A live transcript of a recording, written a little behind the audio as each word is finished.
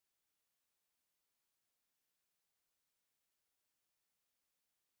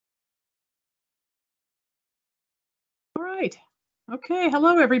All right. Okay.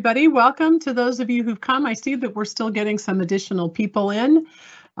 Hello, everybody. Welcome to those of you who've come. I see that we're still getting some additional people in.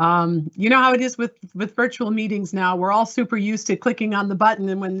 You know how it is with virtual meetings now. We're all super used to clicking on the button,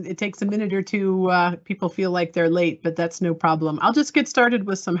 and when it takes a minute or two, people feel like they're late, but that's no problem. I'll just get started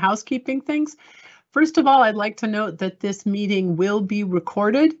with some housekeeping things. First of all, I'd like to note that this meeting will be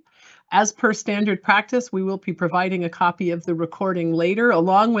recorded. As per standard practice, we will be providing a copy of the recording later,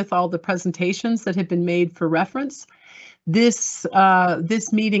 along with all the presentations that have been made for reference. This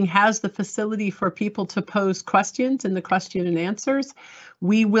meeting has the facility for people to pose questions in the question and answers.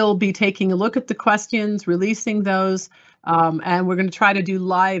 We will be taking a look at the questions, releasing those, and we're going to try to do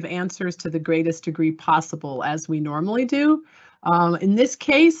live answers to the greatest degree possible, as we normally do. In this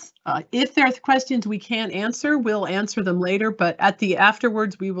case, if there are questions we can't answer, we'll answer them later, but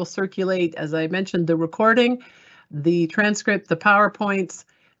afterwards we will circulate, as I mentioned, the recording, the transcript, the PowerPoints,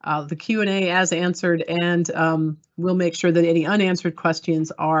 the Q&A as answered, and we'll make sure that any unanswered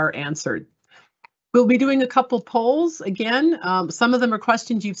questions are answered. We'll be doing a couple polls again. Some of them are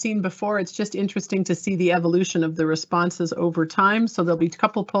questions you've seen before. It's just interesting to see the evolution of the responses over time. So there'll be a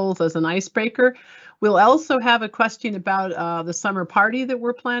couple polls as an icebreaker. We'll also have a question about the summer party that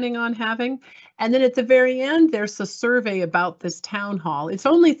we're planning on having. And then at the very end, there's a survey about this town hall. It's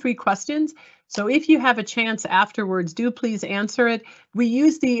only 3 questions. So if you have a chance afterwards, do please answer it. We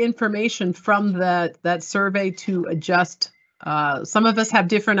use the information from that survey to adjust. Some of us have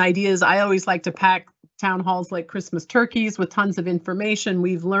different ideas. I always like to pack town halls like Christmas turkeys with tons of information.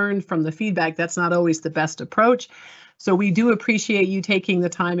 We've learned from the feedback that's not always the best approach. So we do appreciate you taking the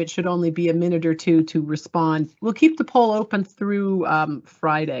time. It should only be a minute or two to respond. We'll keep the poll open through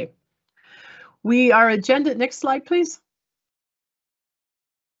Friday. Our agenda, next slide, please.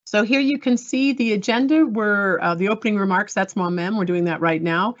 So here you can see the agenda. We're the opening remarks, that's Mom Mem, we're doing that right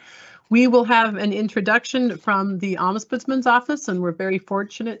now. We will have an introduction from the Ombudsman's office, and we're very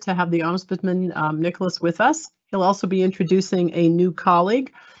fortunate to have the Ombudsman, Nicholas, with us. He'll also be introducing a new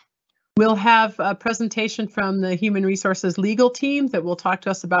colleague. We'll have a presentation from the Human Resources legal team that will talk to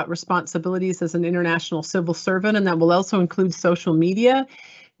us about responsibilities as an international civil servant, and that will also include social media.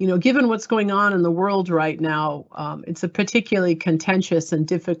 You know, given what's going on in the world right now, it's a particularly contentious and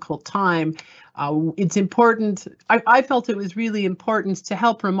difficult time. It's important. I felt it was really important to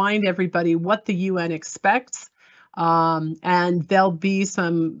help remind everybody what the UN expects. And there'll be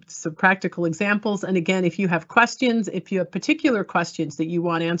some practical examples. And again, if you have questions, if you have particular questions that you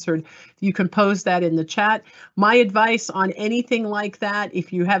want answered, you can pose that in the chat. My advice on anything like that,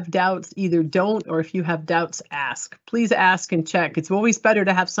 if you have doubts, either don't, or if you have doubts, ask. Please ask and check. It's always better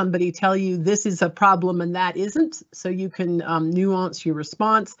to have somebody tell you this is a problem and that isn't, so you can nuance your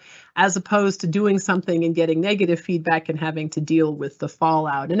response, as opposed to doing something and getting negative feedback and having to deal with the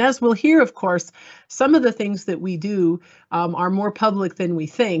fallout. And as we'll hear, of course, some of the things that we do are more public than we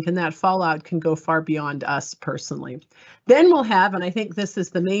think, and that fallout can go far beyond us personally. Then we'll have, and I think this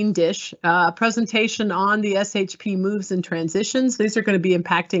is the main dish, a presentation on the SHP moves and transitions. These are going to be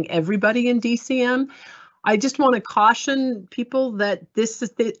impacting everybody in DCM. I just want to caution people that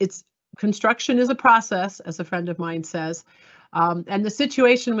construction is a process, as a friend of mine says. And the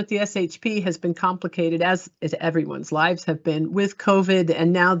situation with the SHP has been complicated, as everyone's lives have been, with COVID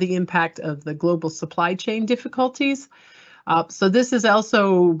and now the impact of the global supply chain difficulties. So this is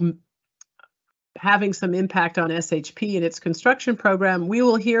also having some impact on SHP and its construction program. We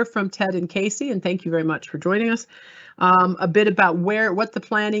will hear from Ted and Casey, and thank you very much for joining us, a bit about what the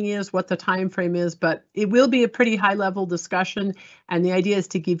planning is, what the time frame is, but it will be a pretty high-level discussion, and the idea is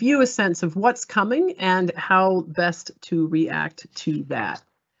to give you a sense of what's coming and how best to react to that.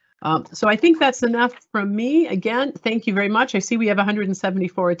 So I think that's enough from me. Again, thank you very much. I see we have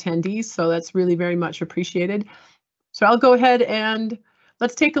 174 attendees, so that's really very much appreciated. So I'll go ahead and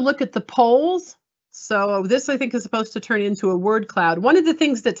let's take a look at the polls. So this, I think, is supposed to turn into a word cloud. One of the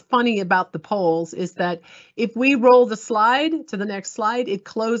things that's funny about the polls is that if we roll the slide to the next slide, it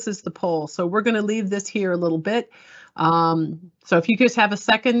closes the poll. So we're going to leave this here a little bit. So if you just have a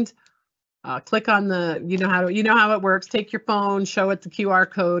second, click on the, you know how it works. Take your phone, show it the QR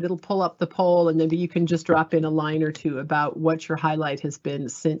code. It'll pull up the poll, and maybe you can just drop in a line or two about what your highlight has been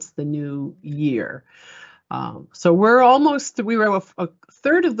since the new year. So we were a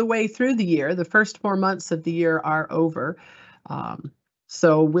third of the way through the year. The first 4 months of the year are over.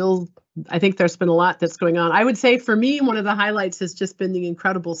 So I think there's been a lot that's going on. I would say for me, one of the highlights has just been the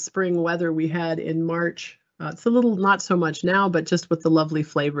incredible spring weather we had in March. It's a little not so much now, but just with the lovely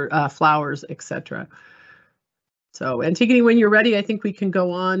flowers, etc. So Antigone, when you're ready, I think we can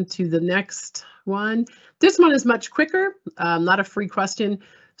go on to the next one. This one is much quicker, not a free question.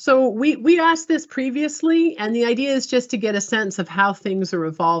 So we asked this previously, and the idea is just to get a sense of how things are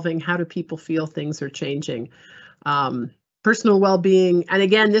evolving. How do people feel things are changing? Personal well-being, and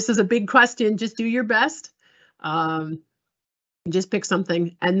again, this is a big question. Just do your best. Just pick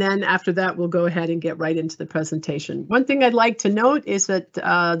something, and then after that, we'll go ahead and get right into the presentation. One thing I'd like to note is that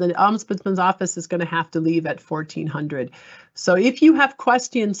the Ombudsman's office is going to have to leave at 1400. So if you have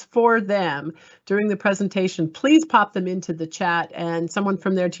questions for them during the presentation, please pop them into the chat, and someone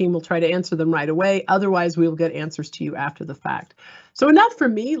from their team will try to answer them right away. Otherwise, we will get answers to you after the fact. So enough for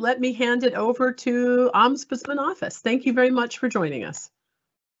me. Let me hand it over to Ombudsman Office. Thank you very much for joining us.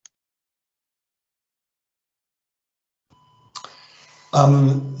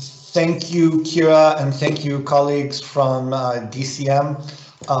 Thank you, Kira, and thank you, colleagues from DCM.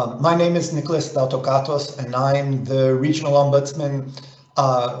 My name is Nicholas Dautokatos, and I'm the Regional Ombudsman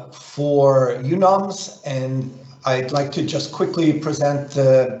for UNOMS, and I'd like to just quickly present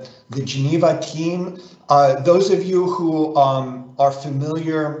the Geneva team. Those of you who are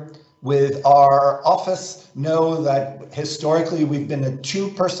familiar with our office know that historically we've been a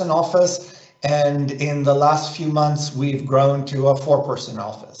two-person office, and in the last few months, we've grown to a four-person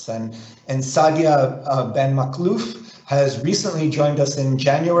office. And Sadia Ben Maklouf has recently joined us in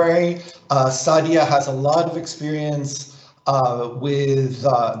January. Sadia has a lot of experience with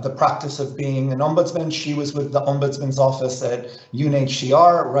the practice of being an ombudsman. She was with the Ombudsman's office at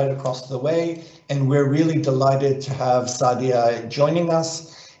UNHCR right across the way, and we're really delighted to have Sadia joining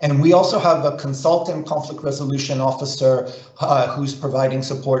us. And we also have a consultant conflict resolution officer who's providing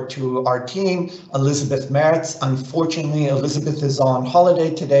support to our team, Elizabeth Mertz. Unfortunately, Elizabeth is on holiday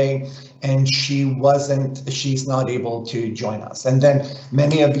today, and she's not able to join us. And then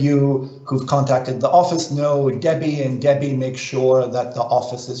many of you who've contacted the office know Debbie, and Debbie makes sure that the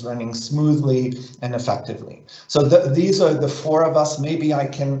office is running smoothly and effectively. So these are the four of us. Maybe I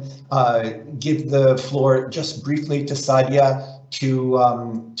can give the floor just briefly to Sadia to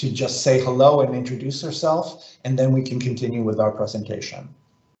just say hello and introduce herself, and then we can continue with our presentation.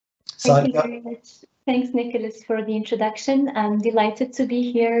 Thank you very much. Thanks, Nicholas, for the introduction. I'm delighted to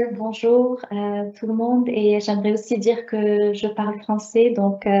be here. Bonjour tout le monde, et j'aimerais aussi dire que je parle français,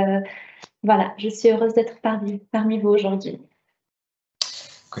 donc voilà, je suis heureuse d'être parmi vous aujourd'hui.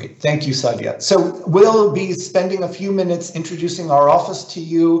 Great, thank you, Sadia. So we'll be spending a few minutes introducing our office to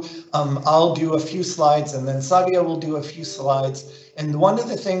you. I'll do a few slides, and then Sadia will do a few slides. And one of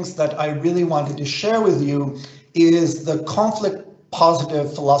the things that I really wanted to share with you is the conflict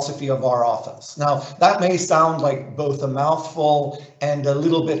positive philosophy of our office. Now, that may sound like both a mouthful and a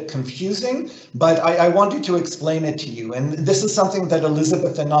little bit confusing, but I wanted to explain it to you. And this is something that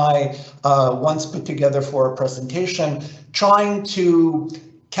Elizabeth and I once put together for a presentation, trying to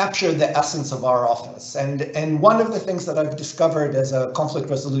capture the essence of our office. And one of the things that I've discovered as a conflict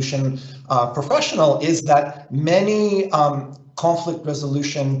resolution professional is that many conflict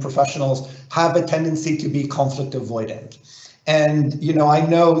resolution professionals have a tendency to be conflict avoidant. And, you know, I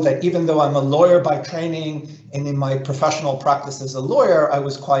know that even though I'm a lawyer by training, and in my professional practice as a lawyer, I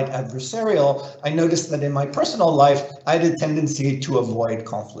was quite adversarial, I noticed that in my personal life, I had a tendency to avoid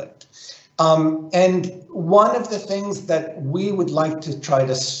conflict. And one of the things that we would like to try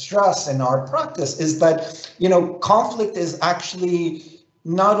to stress in our practice is that, you know, conflict is actually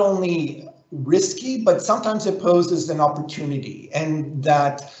not only risky, but sometimes it poses an opportunity, and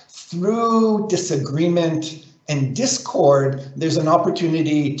that through disagreement and discord, there's an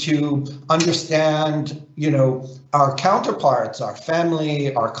opportunity to understand, you know, our counterparts, our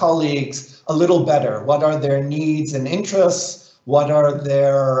family, our colleagues a little better. What are their needs and interests? What are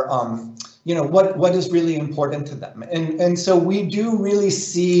their, you know, what is really important to them? And so we do really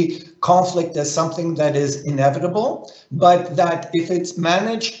see conflict as something that is inevitable, but that if it's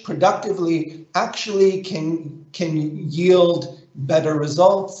managed productively, actually can yield better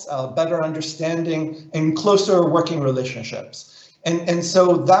results, better understanding, and closer working relationships. And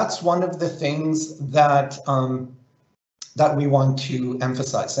so that's one of the things that that we want to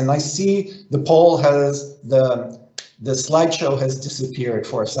emphasize. And I see the poll has the slideshow has disappeared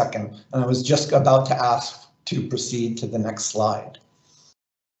for a second, and I was just about to ask to proceed to the next slide.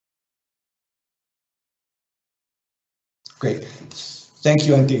 Great, thank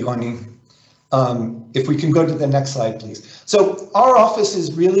you, Antigone. If we can go to the next slide, please. So our office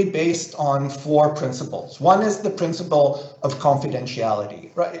is really based on four principles. One is the principle of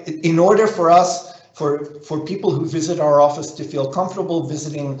confidentiality, right? In order for us, for people who visit our office to feel comfortable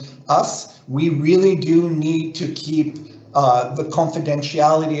visiting us, we really do need to keep the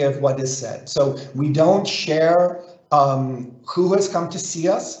confidentiality of what is said. So we don't share who has come to see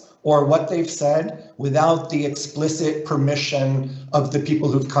us or what they've said without the explicit permission of the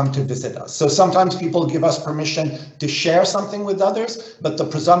people who've come to visit us. So sometimes people give us permission to share something with others, but the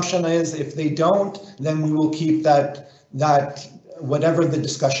presumption is if they don't, then we will keep that whatever the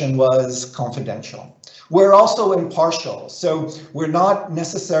discussion was confidential. We're also impartial, so we're not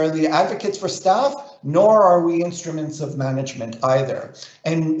necessarily advocates for staff, nor are we instruments of management either.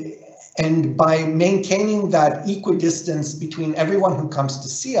 And by maintaining that equidistance between everyone who comes to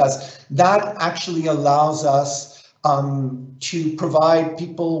see us, that actually allows us to provide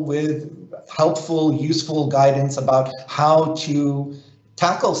people with helpful, useful guidance about how to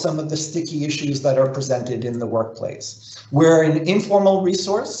tackle some of the sticky issues that are presented in the workplace. We're an informal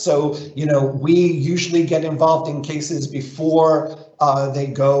resource, so we usually get involved in cases before they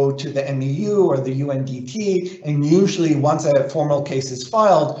go to the MEU or the UNDT, and usually once a formal case is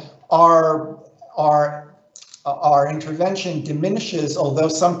filed, our intervention diminishes, although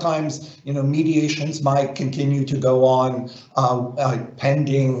sometimes mediations might continue to go on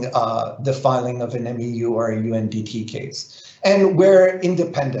pending the filing of an MEU or a UNDT case. And we're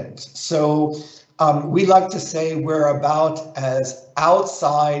independent, so we like to say we're about as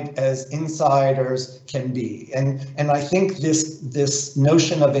outside as insiders can be. And I think this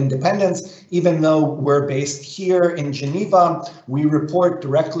notion of independence, even though we're based here in Geneva, we report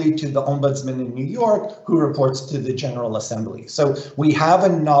directly to the Ombudsman in New York, who reports to the General Assembly. So we have a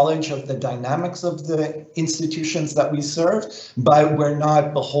knowledge of the dynamics of the institutions that we serve, but we're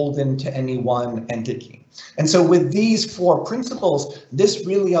not beholden to any one entity. And so with these 4 principles, this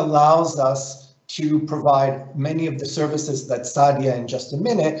really allows us to provide many of the services that Sadia in just a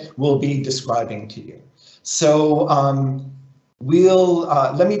minute will be describing to you. So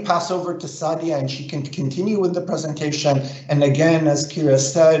let me pass over to Sadia and she can continue with the presentation. And again, as Kira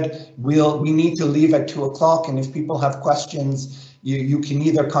said, we need to leave at 2 o'clock, and if people have questions, you can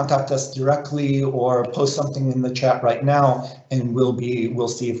either contact us directly or post something in the chat right now, and we'll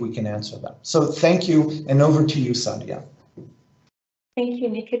see if we can answer them. So thank you, and over to you, Sadia. Thank you,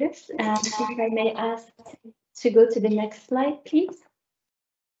 Nicholas. If I may ask to go to the next slide, please.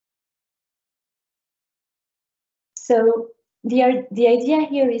 So the idea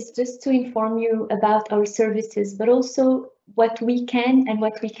here is just to inform you about our services, but also what we can and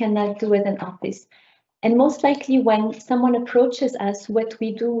what we cannot do as an office. And most likely when someone approaches us, what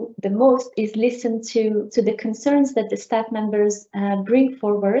we do the most is listen to the concerns that the staff members bring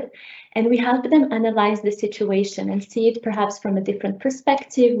forward, and we help them analyze the situation and see it perhaps from a different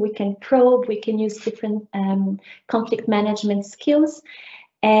perspective. We can probe, we can use different conflict management skills,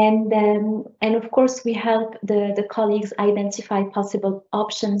 and of course we help the colleagues identify possible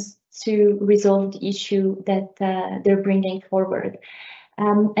options to resolve the issue that they're bringing forward.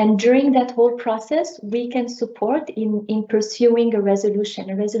 And during that whole process, we can support in pursuing a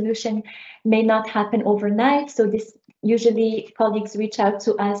resolution. A resolution may not happen overnight, so this usually colleagues reach out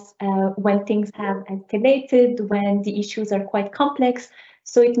to us when things have escalated, when the issues are quite complex.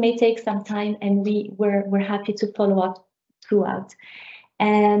 So it may take some time, and we're happy to follow up throughout.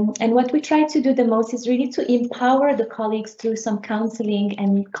 And what we try to do the most is really to empower the colleagues through some counseling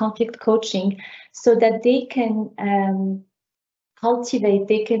and conflict coaching, so that they can cultivate,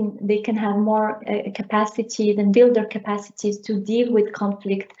 they can have more capacities and build their capacities to deal with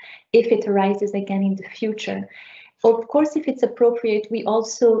conflict if it arises again in the future. Of course, if it's appropriate, we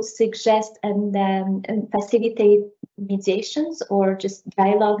also suggest and facilitate mediations or just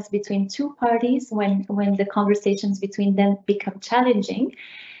dialogues between 2 parties when the conversations between them become challenging.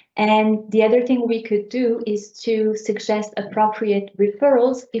 And the other thing we could do is to suggest appropriate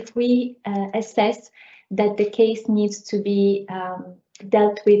referrals if we assess that the case needs to be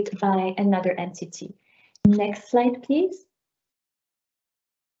dealt with by another entity. Next slide, please.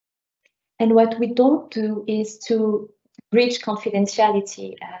 And what we don't do is to breach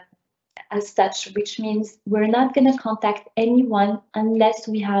confidentiality as such, which means we're not going to contact anyone unless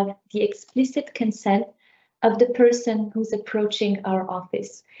we have the explicit consent of the person who's approaching our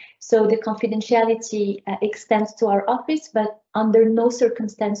office. So the confidentiality extends to our office, but under no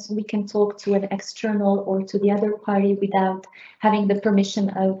circumstance we can talk to an external or to the other party without having the permission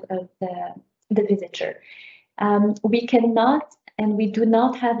of the visitor. We cannot and we do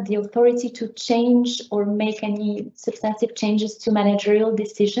not have the authority to change or make any substantive changes to managerial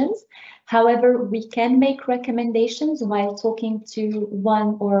decisions. However, we can make recommendations while talking to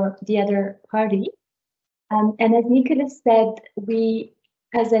one or the other party. And as Nicholas said, we,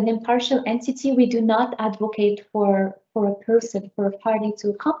 as an impartial entity, we do not advocate for a person, for a party to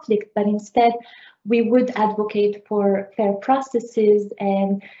a conflict, but instead we would advocate for fair processes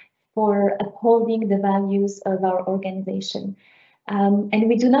and for upholding the values of our organization. And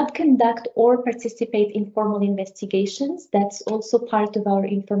we do not conduct or participate in formal investigations. That's also part of our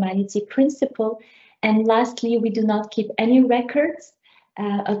informality principle. And lastly, we do not keep any records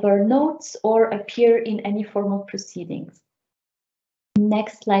of our notes or appear in any formal proceedings.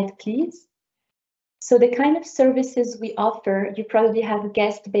 Next slide, please. So the kind of services we offer, you probably have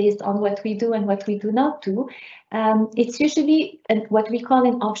guessed based on what we do and what we do not do. It's usually what we call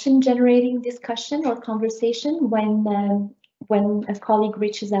an option generating discussion or conversation when a colleague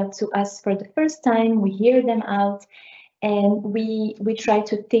reaches out to us for the first time, we hear them out, and we try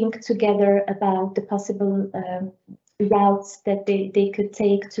to think together about the possible routes that they could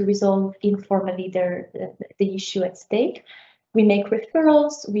take to resolve informally the issue at stake. We make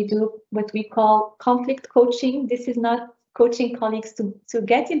referrals, we do what we call conflict coaching. This is not coaching colleagues to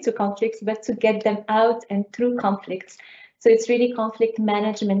get into conflicts, but to get them out and through conflicts. So it's really conflict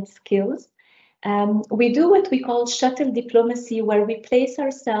management skills. We do what we call shuttle diplomacy, where we place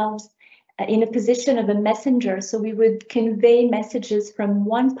ourselves in a position of a messenger. So we would convey messages from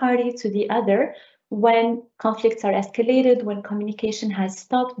one party to the other when conflicts are escalated, when communication has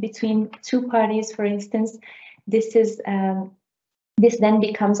stopped between two parties, for instance. This then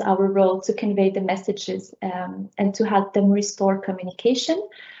becomes our role to convey the messages and to help them restore communication.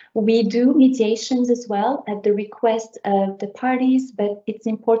 We do mediations as well at the request of the parties, but it's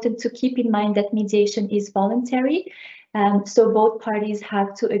important to keep in mind that mediation is voluntary. So both parties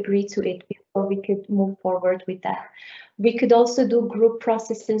have to agree to it before we could move forward with that. We could also do group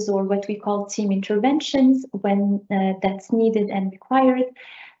processes or what we call team interventions when that's needed and required.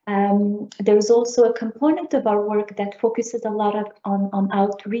 There's also a component of our work that focuses a lot on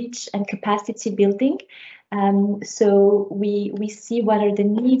outreach and capacity building. So we see what are the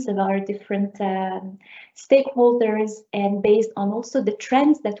needs of our different stakeholders, and based on also the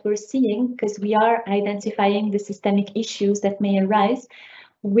trends that we're seeing, because we are identifying the systemic issues that may arise,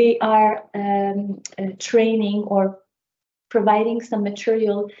 we are training or providing some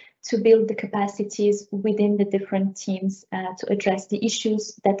material to build the capacities within the different teams to address the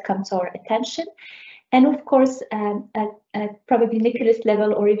issues that come to our attention. And of course, at probably Nicholas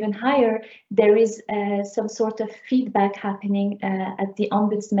level or even higher, there is some sort of feedback happening at the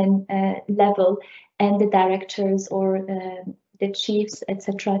ombudsman level and the directors or the chiefs,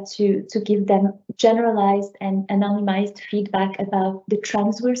 etc., to give them generalized and anonymized feedback about the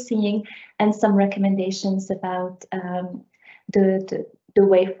trends we're seeing and some recommendations about the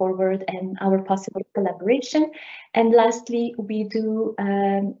way forward and our possible collaboration. And lastly, we do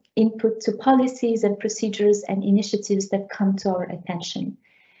input to policies and procedures and initiatives that come to our attention.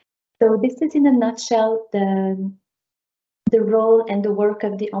 So this is in a nutshell the role and the work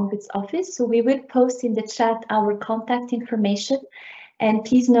of the Ombuds Office. So we will post in the chat our contact information. And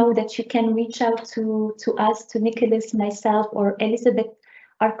please know that you can reach out to us, to Nicholas, myself, or Elizabeth,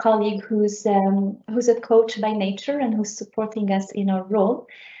 our colleague who's a coach by nature and who's supporting us in our role.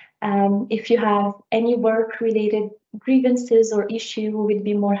 If you have any work-related grievances or issue, we would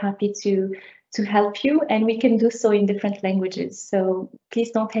be more happy to help you, and we can do so in different languages. So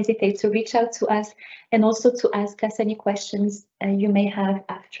please don't hesitate to reach out to us and also to ask us any questions you may have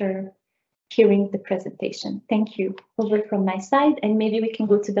after hearing the presentation. Thank you. Over from my side, and maybe we can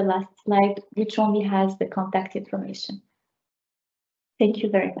go to the last slide, which only has the contact information. Thank you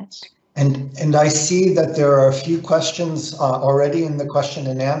very much. And I see that there are a few questions already in the question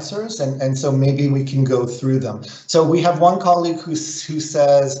and answers, and so maybe we can go through them. So we have one colleague who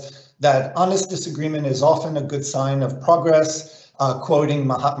says that honest disagreement is often a good sign of progress, quoting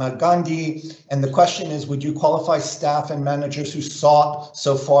Mahatma Gandhi. And the question is, would you qualify staff and managers who sought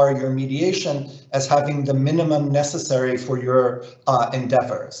so far your mediation as having the minimum necessary for your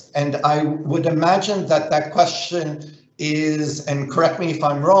endeavors? And I would imagine that that question is, and correct me if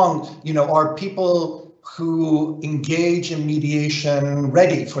I'm wrong, are people who engage in mediation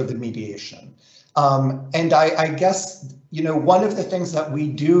ready for the mediation? And I guess, one of the things that we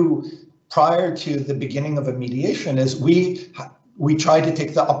do prior to the beginning of a mediation is we try to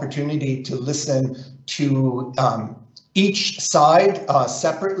take the opportunity to listen to each side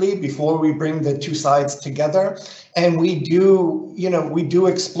separately before we bring the two sides together. And we do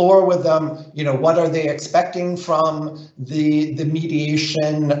explore with them, what are they expecting from the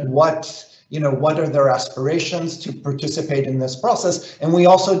mediation? What are their aspirations to participate in this process? And we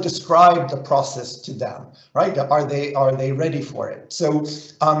also describe the process to them, right? Are they ready for it? So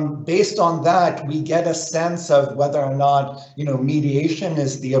based on that, we get a sense of whether or not, mediation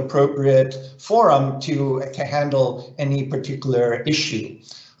is the appropriate forum to handle any particular issue.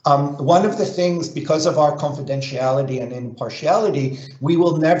 One of the things, because of our confidentiality and impartiality, we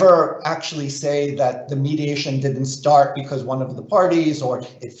will never actually say that the mediation didn't start because one of the parties, or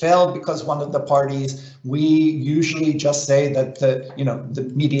it failed because one of the parties. We usually just say that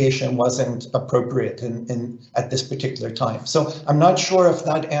the mediation wasn't appropriate at this particular time. So I'm not sure if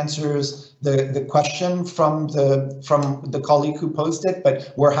that answers the question from the colleague who posed it,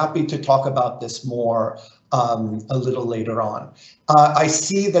 but we're happy to talk about this more a little later on. I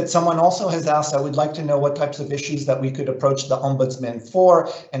see that someone also has asked, I would like to know what types of issues that we could approach the Ombudsman for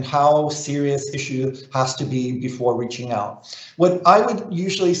and how serious issue has to be before reaching out. What I would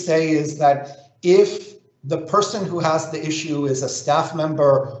usually say is that if the person who has the issue is a staff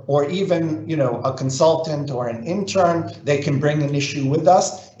member or even, a consultant or an intern, they can bring an issue with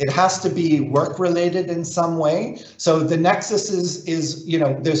us. It has to be work related in some way. So the nexus is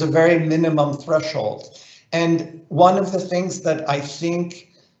there's a very minimum threshold. And one of the things that I think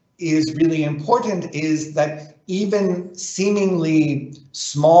is really important is that even seemingly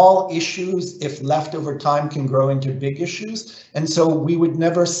small issues, if left over time, can grow into big issues. And so we would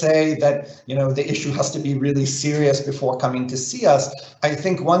never say that, the issue has to be really serious before coming to see us. I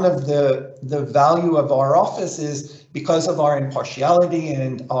think one of the value of our office is because of our impartiality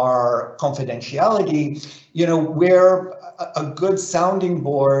and our confidentiality, we're a good sounding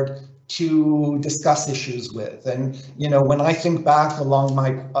board to discuss issues with. And when I think back along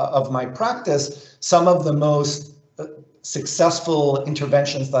my practice, some of the most successful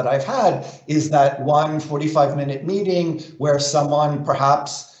interventions that I've had is that 45-minute meeting where someone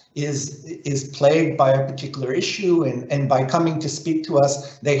perhaps is plagued by a particular issue, and by coming to speak to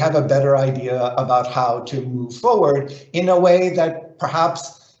us, they have a better idea about how to move forward in a way that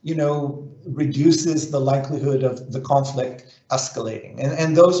perhaps reduces the likelihood of the conflict escalating.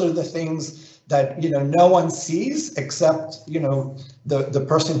 And those are the things that no one sees except the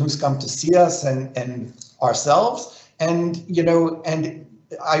person who's come to see us and ourselves. And and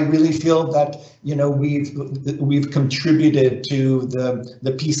I really feel that we've contributed to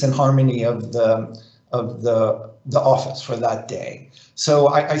the peace and harmony of the office for that day. So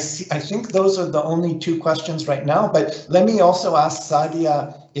I think those are the only two questions right now, but let me also ask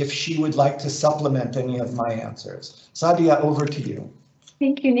Sadia if she would like to supplement any of my answers. Sadia, over to you.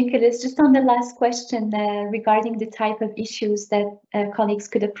 Thank you, Nicholas. Just on the last question regarding the type of issues that colleagues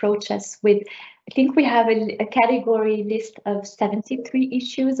could approach us with, I think we have a category list of 73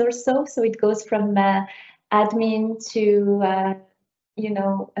 issues or so. So it goes from admin to,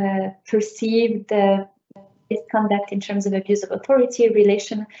 perceived misconduct in terms of abuse of authority,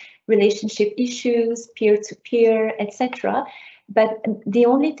 relationship issues, peer-to-peer, etc. But the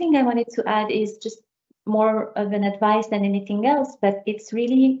only thing I wanted to add is just more of an advice than anything else, but it's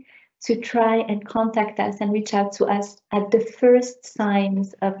really to try and contact us and reach out to us at the first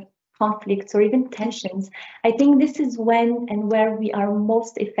signs of conflicts or even tensions. I think this is when and where we are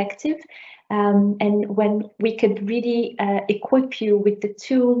most effective, and when we could really equip you with the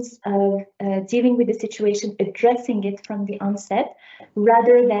tools of dealing with the situation, addressing it from the onset,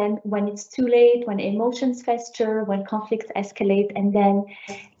 rather than when it's too late, when emotions fester, when conflicts escalate, and then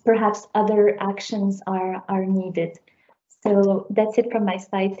perhaps other actions are needed. So that's it from my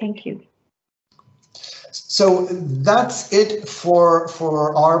side. Thank you. So that's it for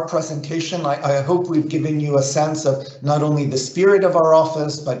our presentation. I hope we've given you a sense of not only the spirit of our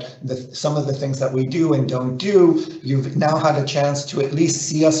office, but some of the things that we do and don't do. You've now had a chance to at least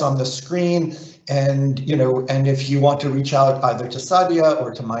see us on the screen, and and if you want to reach out either to Sadia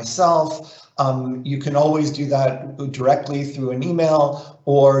or to myself, you can always do that directly through an email,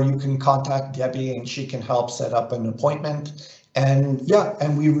 or you can contact Debbie and she can help set up an appointment. And yeah,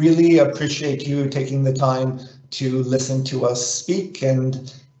 and we really appreciate you taking the time to listen to us speak.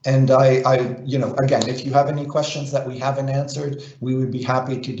 And I again, if you have any questions that we haven't answered, we would be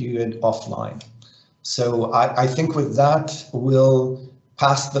happy to do it offline. So I think with that, we'll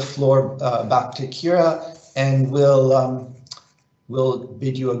pass the floor back to Kira, and we'll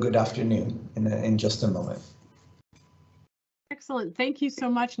bid you a good afternoon in just a moment. Excellent. Thank you so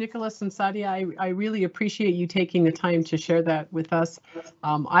much, Nicholas and Sadia. I really appreciate you taking the time to share that with us.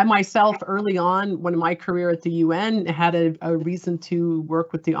 I myself, early on, when my career at the UN, had a reason to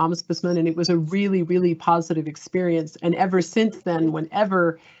work with the Ombudsman, and it was a really, really positive experience. And ever since then,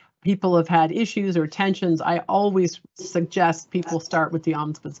 whenever people have had issues or tensions, I always suggest people start with the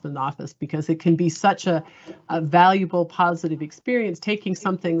Ombudsman office, because it can be such a valuable, positive experience, taking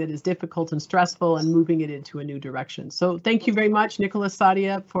something that is difficult and stressful and moving it into a new direction. So thank you very much, Nicholas,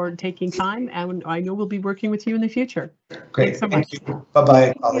 Sadia, for taking time, and I know we'll be working with you in the future. Great. Thanks so much.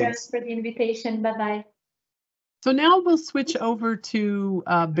 Bye-bye. Thank you for the invitation. Bye-bye. So now we'll switch over to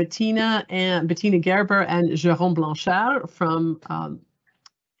Bettina Gerber and Jérôme Blanchard from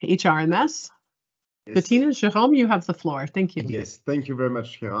HRMS. Yes. Bettina, Jérôme, you have the floor. Thank you. Yes, thank you very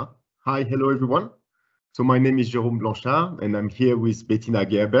much, Kira. Hi, hello everyone. So my name is Jérôme Blanchard and I'm here with Bettina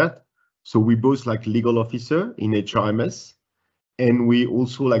Gerber. So we both like legal officer in HRMS, and we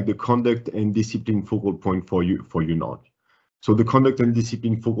also like the conduct and discipline focal point for UNOG. So the conduct and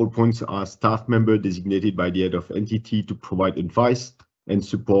discipline focal points are staff member designated by the head of entity to provide advice and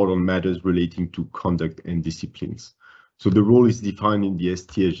support on matters relating to conduct and disciplines. So the role is defined in the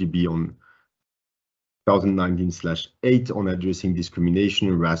STSGB on 2019/8 on addressing discrimination,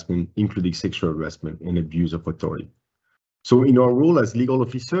 harassment, including sexual harassment and abuse of authority. So in our role as legal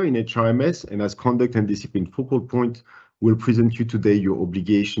officer in HRMS and as conduct and discipline focal point, we'll present you today your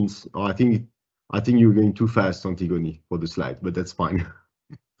obligations. Oh, I think you're going too fast, Antigone, for the slide, but that's fine.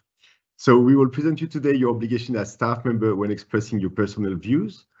 So we will present you today your obligation as staff member when expressing your personal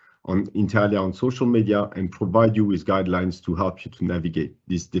views entirely on social media and provide you with guidelines to help you to navigate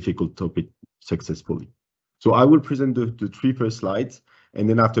this difficult topic successfully. So I will present the three first slides, and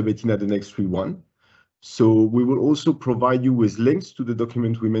then after Bettina, the next one. So we will also provide you with links to the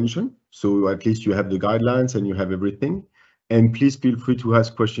document we mentioned. So at least you have the guidelines and you have everything. And please feel free to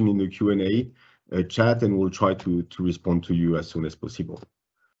ask questions in the Q&A chat, and we'll try to respond to you as soon as possible.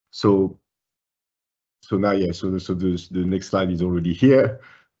 So now, yeah, so the next slide is already here.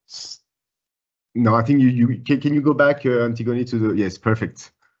 Now, I think can you go back, Antigone, to the, yes,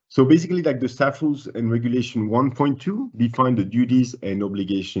 perfect. So basically, like the staff rules and regulation 1.2 define the duties and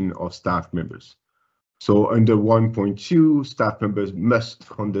obligation of staff members. So under 1.2, staff members must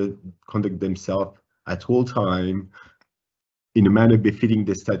conduct themselves at all time in a manner befitting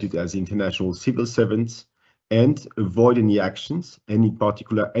the statute as international civil servants and avoid any actions, and in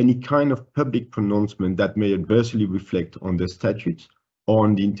particular, any kind of public pronouncement that may adversely reflect on the statute or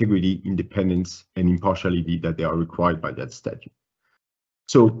on the integrity, independence, and impartiality that they are required by that statute.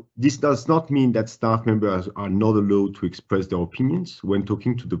 So this does not mean that staff members are not allowed to express their opinions when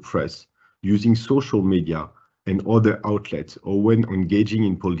talking to the press, using social media and other outlets, or when engaging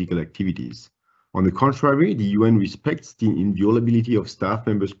in political activities. On the contrary, the UN respects the inviolability of staff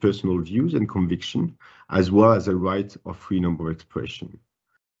members' personal views and conviction, as well as the right of freedom of expression.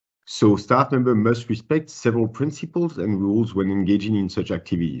 So staff members must respect several principles and rules when engaging in such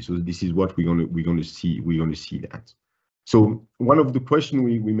activities. So this is what we're gonna see. We're gonna see that. So one of the questions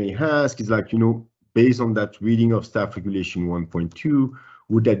we may ask is like, based on that reading of Staff Regulation 1.2,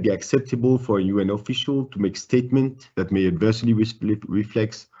 would that be acceptable for a UN official to make statement that may adversely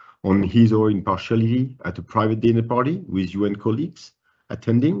reflect on his or impartiality at a private dinner party with UN colleagues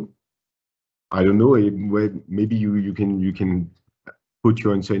attending? I don't know, maybe you can put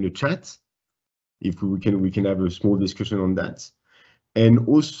your answer in the chat. If we can have a small discussion on that. And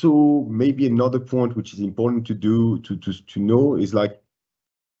also maybe another point which is important to know is like,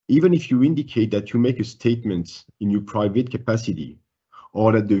 even if you indicate that you make a statement in your private capacity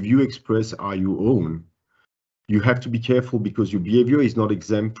or that the view expressed are your own, you have to be careful because your behavior is not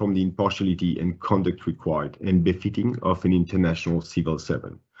exempt from the impartiality and conduct required and befitting of an international civil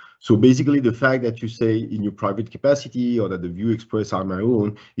servant. So basically the fact that you say in your private capacity or that the view expressed are my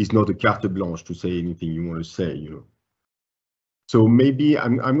own is not a carte blanche to say anything you want to say, So maybe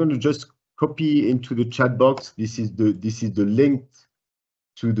I'm going to just copy into the chat box. This is the link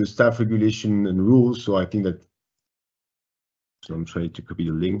to the staff regulation and rules. So I think that, so I'm trying to copy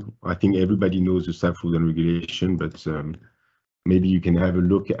the link. I think everybody knows the staff rule and regulation, but maybe you can have a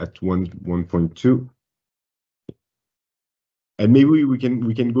look at 1.2. And maybe we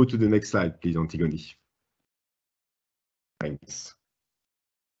can go to the next slide, please, Antigone. Thanks.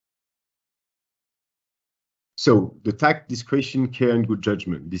 So the tact, discretion, care, and good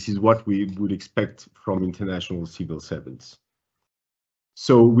judgment. This is what we would expect from international civil servants.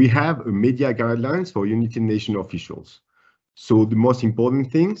 So we have a media guidelines for United Nations officials. So the most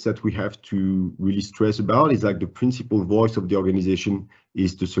important things that we have to really stress about is like the principal voice of the organization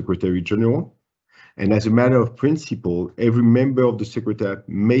is the Secretary General. And as a matter of principle, every member of the Secretariat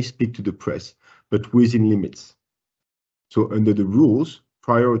may speak to the press, but within limits. So under the rules,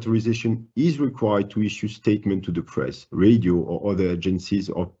 prior authorization is required to issue statement to the press, radio, or other agencies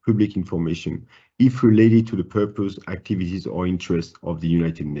of public information if related to the purpose, activities, or interests of the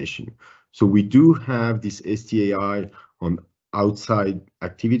United Nations. So we do have this STAI on outside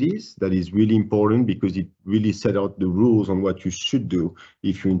activities. That is really important because it really set out the rules on what you should do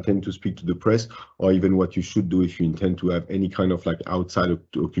if you intend to speak to the press, or even what you should do if you intend to have any kind of like outside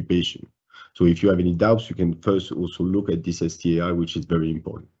occupation. So if you have any doubts, you can first also look at this STAI, which is very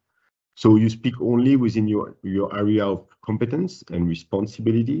important. So you speak only within your area of competence and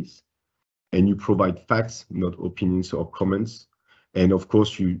responsibilities, and you provide facts, not opinions or comments. And of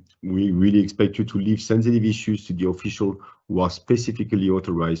course, we really expect you to leave sensitive issues to the official who are specifically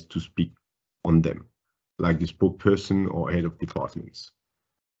authorized to speak on them, like the spokesperson or head of departments.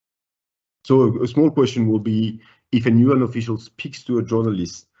 So a small question will be, if a UN official speaks to a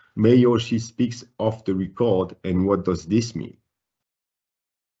journalist, may he or she speaks off the record, and what does this mean?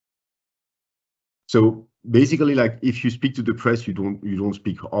 So basically, like if you speak to the press, you don't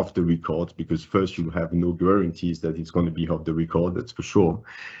speak off the record, because first you have no guarantees that it's going to be off the record, that's for sure.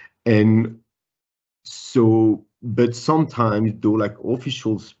 And so, but sometimes though, like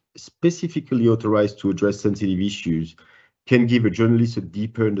officials specifically authorized to address sensitive issues can give a journalist a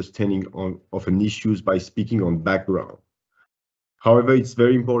deeper understanding of an issue by speaking on background. However, it's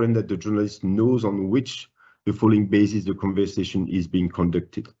very important that the journalist knows on which the following basis the conversation is being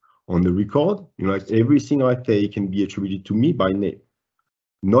conducted. On the record, like everything I say can be attributed to me by name,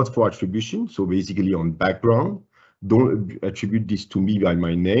 not for attribution. So basically on background, don't attribute this to me by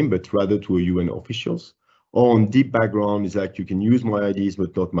my name, but rather to a UN officials. Or on deep background is like you can use my ideas,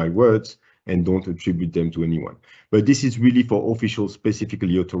 but not my words, and don't attribute them to anyone. But this is really for officials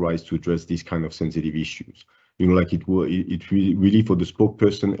specifically authorized to address these kind of sensitive issues. Like it's really for the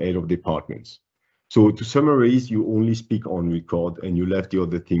spokesperson, head of departments. So to summarize, you only speak on record and you left the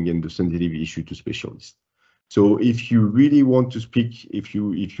other thing and the sensitive issue to specialists. So if you really want to speak, if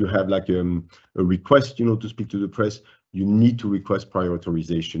you have like a request, to speak to the press, you need to request prior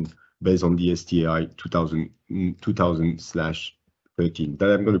authorization based on the STAI 2000/13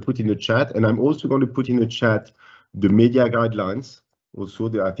 that I'm going to put in the chat. And I'm also going to put in the chat the media guidelines. Also,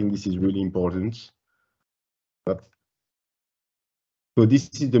 I think this is really important. So this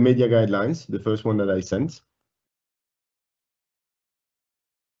is the media guidelines, the first one that I sent.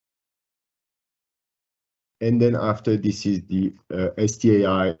 And then after this is the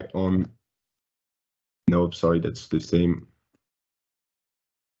STAI on, no, sorry, that's the same.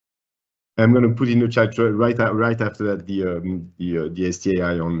 I'm going to put in the chat right after that the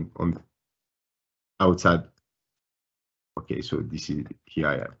STAI on outside. Okay, so this is, here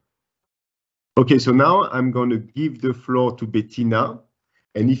I am. Okay, so now I'm going to give the floor to Bettina.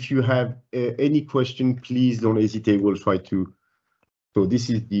 And if you have any question, please don't hesitate. We'll try to. So this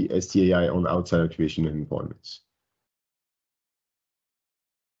is the STAI on outside activation and employments.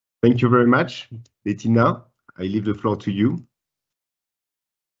 Thank you very much, Bettina. I leave the floor to you.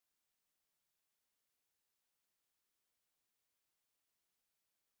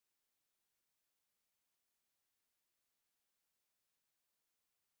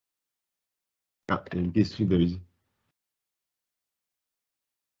 In case there is.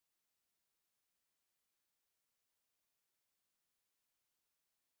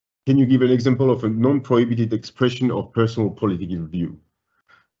 Can you give an example of a non-prohibited expression of personal political view?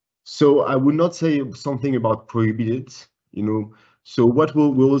 So I would not say something about prohibited, So what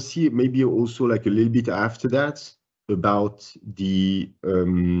we'll see maybe also like a little bit after that about the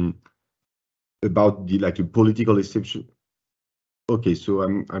like a political exception. Okay, so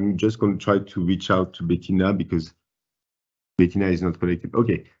I'm just going to try to reach out to Bettina because Bettina is not connected.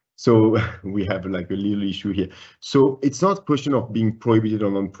 Okay, so we have like a little issue here. So it's not a question of being prohibited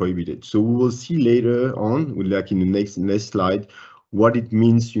or non-prohibited. So we will see later on, like in the next slide, what it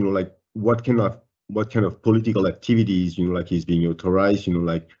means, like what kind of political activities, like is being authorized,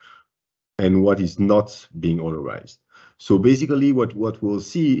 and what is not being authorized. So basically what we'll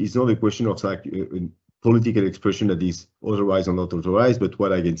see is not a question of like political expression that is authorized or not authorized, but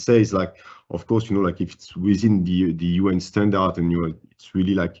what I can say is like, of course, like if it's within the UN standard and it's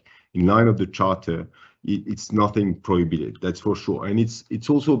really like in line of the charter, it's nothing prohibited, that's for sure. And it's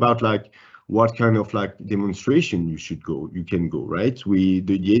also about like what kind of like demonstration you can go, right?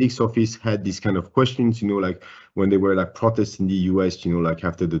 The ethics office had this kind of questions, like when they were like protests in the US, like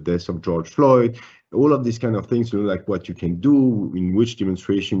after the death of George Floyd, all of these kind of things, like what you can do, in which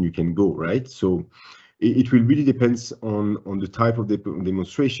demonstration you can go, right? So it will really depends on the type of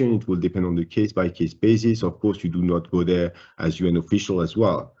demonstration. It will depend on the case-by-case basis. Of course, you do not go there as UN official as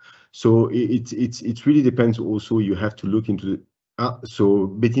well. So it really depends. Also, you have to look into the. So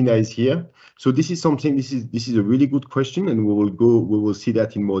Bettina is here. So this is something. This is a really good question, and we will see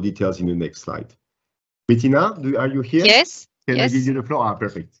that in more details in the next slide. Bettina, are you here? Yes. Can yes. I give you the floor?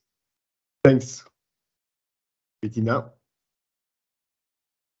 Perfect. Thanks, Bettina.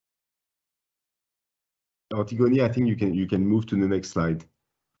 Antigone, I think you can move to the next slide.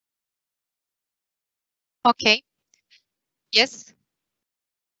 Okay. Yes.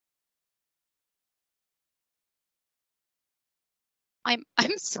 I'm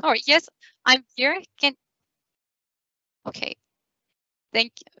sorry. Yes, I'm here. Okay.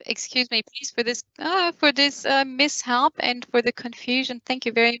 Excuse me, please, for this mishap and for the confusion. Thank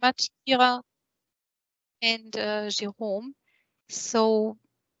you very much, Kira and Jérôme. So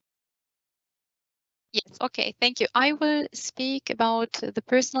yes, okay, thank you. I will speak about the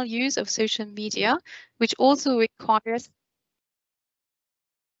personal use of social media, which also requires.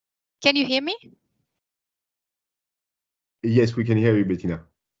 Can you hear me? Yes, we can hear you, Bettina.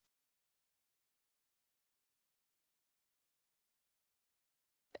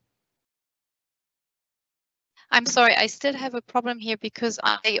 I'm sorry, I still have a problem here because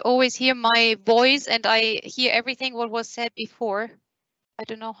I always hear my voice and I hear everything what was said before. I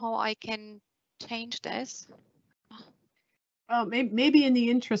don't know how I can change this. Maybe in the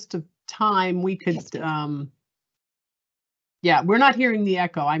interest of time, we could, Yes, yeah, we're not hearing the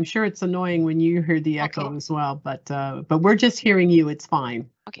echo. I'm sure it's annoying when you hear the echo Okay. as well, but we're just hearing you. It's fine.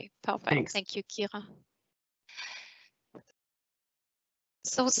 Okay, perfect. Thanks. Thank you, Kira.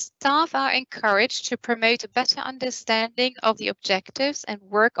 So staff are encouraged to promote a better understanding of the objectives and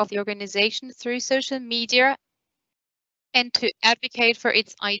work of the organization through social media and to advocate for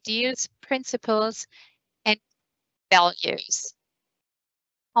its ideals, principles, and values.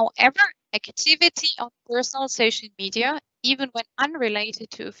 However, activity on personal social media, even when unrelated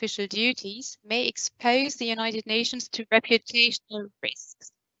to official duties, may expose the United Nations to reputational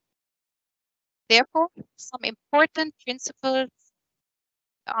risks. Therefore, some important principles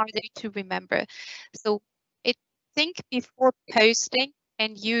are there to remember. So think before posting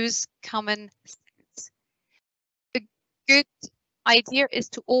and use common sense. The good idea is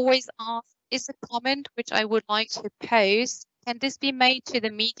to always ask, is a comment which I would like to post, can this be made to the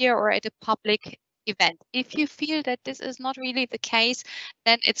media or at a public event? If you feel that this is not really the case,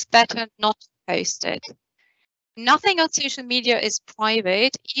 then it's better not to post it. Nothing on social media is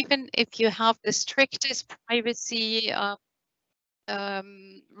private, even if you have the strictest privacy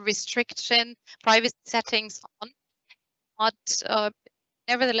restriction, privacy settings on, but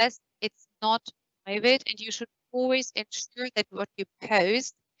nevertheless, it's not private, and you should always ensure that what you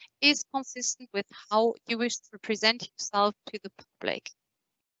post is consistent with how you wish to present yourself to the public.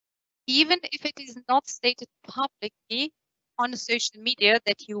 Even if it is not stated publicly on social media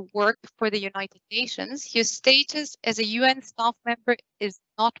that you work for the United Nations, your status as a UN staff member is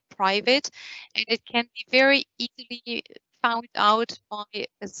not private, and it can be very easily found out by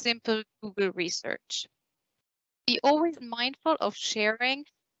a simple Google research. Be always mindful of sharing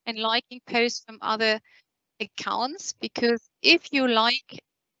and liking posts from other accounts, because if you like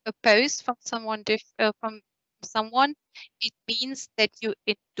a post from someone, it means that you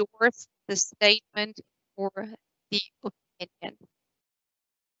endorse the statement or the opinion.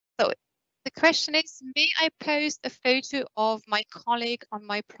 So the question is, may I post a photo of my colleague on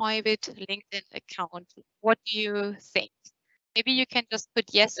my private LinkedIn account? What do you think? Maybe you can just put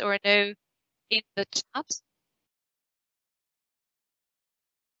yes or no in the chat.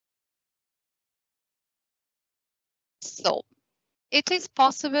 So it is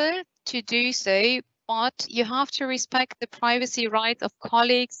possible to do so, but you have to respect the privacy rights of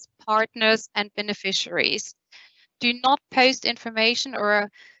colleagues, partners, and beneficiaries. Do not post information or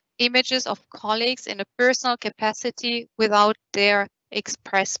images of colleagues in a personal capacity without their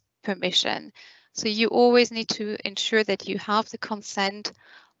express permission. So you always need to ensure that you have the consent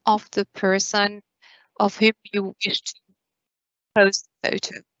of the person of whom you wish to post a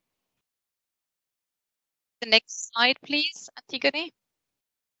photo. The next slide, please, Antigone.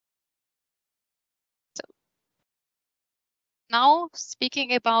 Now,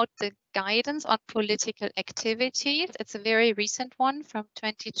 speaking about the guidance on political activities, it's a very recent one from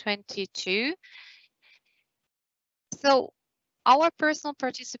 2022. So our personal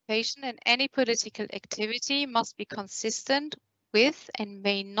participation in any political activity must be consistent with and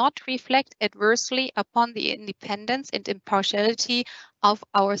may not reflect adversely upon the independence and impartiality of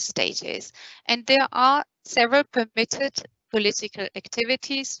our status. And there are several permitted political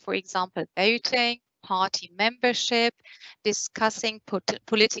activities, for example, voting, party membership, discussing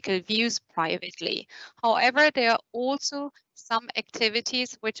political views privately. However, there are also some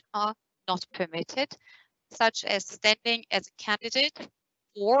activities which are not permitted, such as standing as a candidate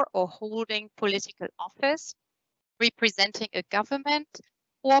for or holding political office, representing a government,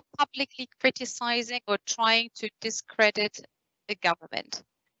 or publicly criticizing or trying to discredit a government.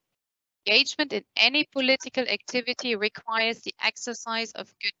 Engagement in any political activity requires the exercise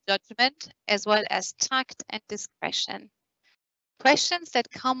of good judgment as well as tact and discretion. Questions that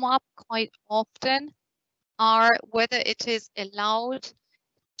come up quite often are whether it is allowed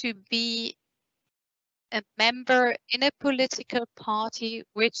to be a member in a political party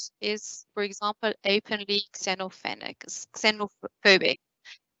which is, for example, openly xenophobic.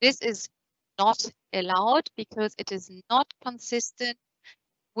 This is not allowed because it is not consistent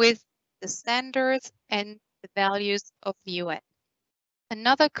with the standards and the values of the UN.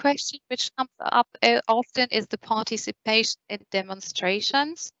 Another question which comes up often is the participation in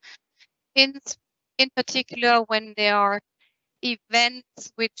demonstrations, in particular when there are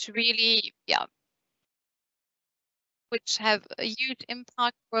events which really, which have a huge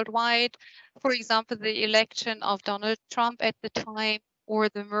impact worldwide. For example, the election of Donald Trump at the time, or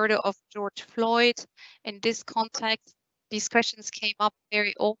the murder of George Floyd. In this context, these questions came up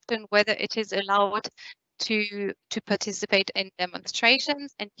very often, whether it is allowed to participate in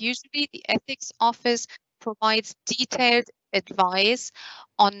demonstrations. And usually the ethics office provides detailed advice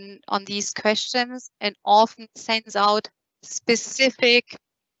on these questions and often sends out specific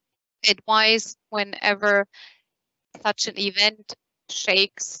advice whenever such an event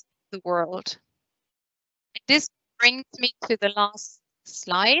shakes the world. And this brings me to the last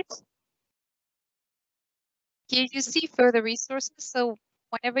slide. Here you see further resources. So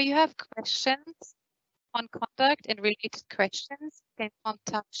whenever you have questions on conduct and related questions, you can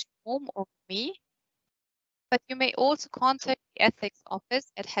contact Jerome or me. But you may also contact the ethics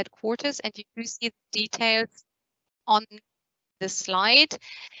office at headquarters, and you do see the details on the slide.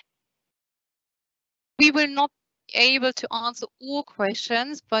 We will not be able to answer all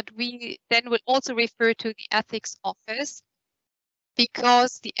questions, but we then will also refer to the ethics office,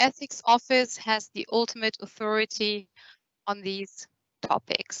 because the ethics office has the ultimate authority on these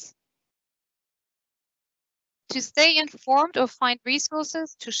topics. To stay informed or find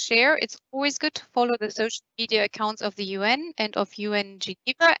resources to share, it's always good to follow the social media accounts of the UN and of UN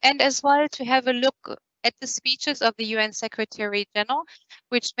Geneva, and as well to have a look at the speeches of the UN Secretary General,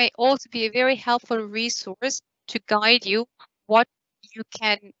 which may also be a very helpful resource to guide you what you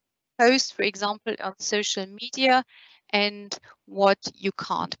can post, for example, on social media, and what you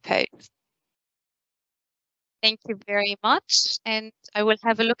can't post. Thank you very much, and I will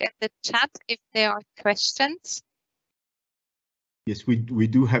have a look at the chat if there are questions. Yes, we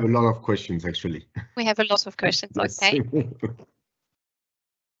do have a lot of questions, actually. We have a lot of questions, okay.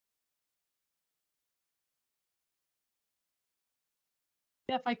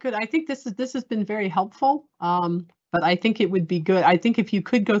 Yeah, if I could, I think this has been very helpful. But I think it would be good. I think if you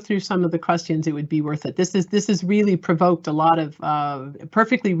could go through some of the questions, it would be worth it. This has really provoked a lot of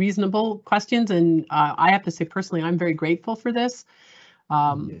perfectly reasonable questions, and I have to say personally, I'm very grateful for this,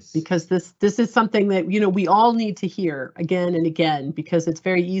 yes. Because this is something that we all need to hear again and again, because it's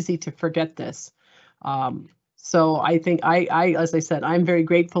very easy to forget this. So I think as I said, I'm very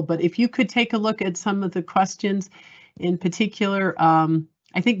grateful. But if you could take a look at some of the questions, in particular.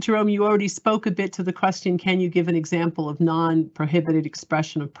 I think, Jerome, you already spoke a bit to the question, can you give an example of non-prohibited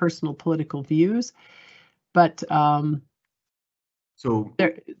expression of personal political views? But so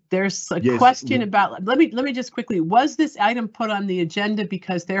there's a question about, let me just quickly, was this item put on the agenda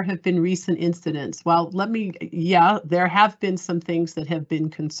because there have been recent incidents? Well, there have been some things that have been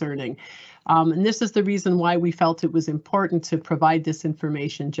concerning. And this is the reason why we felt it was important to provide this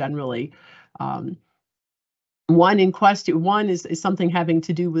information generally. One is something having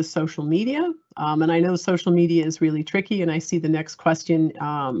to do with social media, and I know social media is really tricky, and I see the next question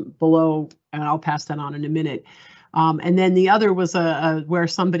below, and I'll pass that on in a minute. And then the other was where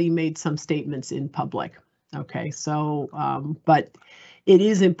somebody made some statements in public. Okay, so but it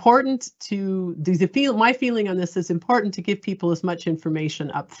is important to my feeling on this is important to give people as much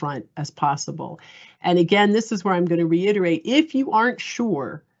information up front as possible. And again, this is where I'm going to reiterate, if you aren't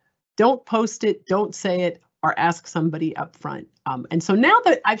sure, don't post it, don't say it, or ask somebody up front. And so now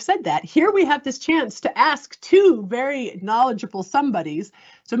that I've said that, here we have this chance to ask two very knowledgeable somebodies.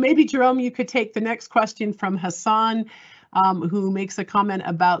 So maybe, Jerome, you could take the next question from Hassan, who makes a comment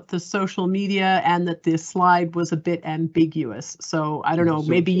about the social media and that this slide was a bit ambiguous. So I don't know,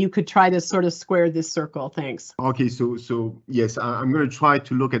 maybe you could try to sort of square this circle. Thanks. Okay, so yes, I'm going to try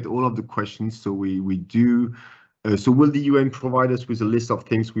to look at all of the questions. So we do. So will the UN provide us with a list of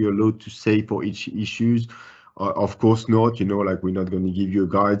things we are allowed to say for each issues? Of course not, like we're not going to give you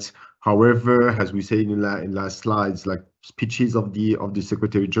guides. However, as we said in last slides, like speeches of the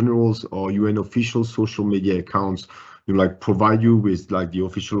Secretary Generals or UN official social media accounts, provide you with like the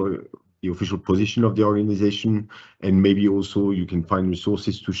official position of the organization, and maybe also you can find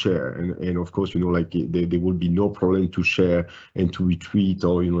resources to share. And of course, there will be no problem to share and to retweet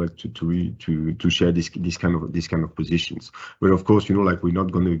or to share this kind of positions. But of course, we're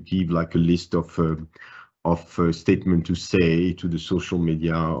not going to give like a list of statement to say to the social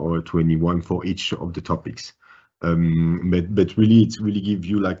media or to anyone for each of the topics. But really, it's really give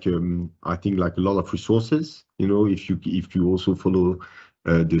you like I think like a lot of resources. You know, if you also follow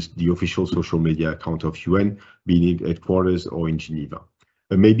the official social media account of UN, being in headquarters or in Geneva.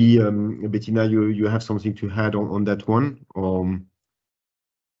 Maybe Bettina, you have something to add on that one?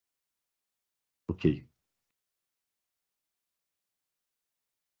 Okay.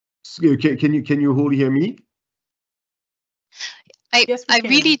 So, can you all hear me? Yes, I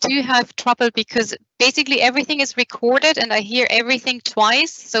really do have trouble because basically everything is recorded and I hear everything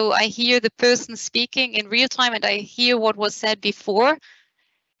twice. So I hear the person speaking in real time and I hear what was said before.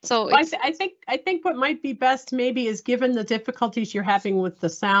 So well, I think what might be best maybe is, given the difficulties you're having with the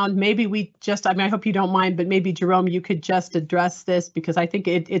sound, maybe we just, I mean, I hope you don't mind, but maybe Jerome, you could just address this, because I think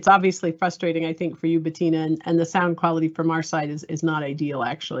it's obviously frustrating, I think, for you, Bettina, and the sound quality from our side is not ideal,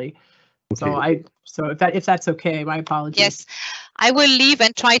 actually. Okay. So if that's okay, my apologies. Yes, I will leave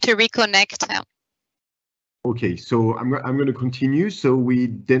and try to reconnect now. Okay, so I'm going to continue. So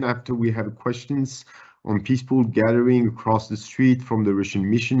after we have questions on peaceful gathering across the street from the Russian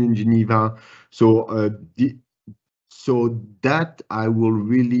mission in Geneva. So that I will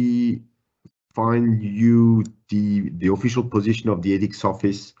really find you the official position of the ethics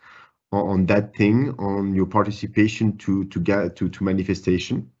office on that thing, on your participation to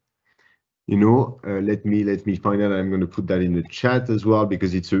manifestation. You know, let me find out. I'm going to put that in the chat as well,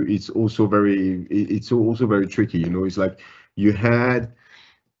 because it's also very tricky. You know, it's like you had,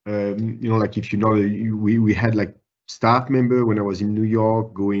 you know, like if you know, we had like staff member when I was in New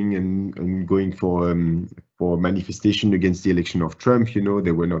York going for manifestation against the election of Trump. You know,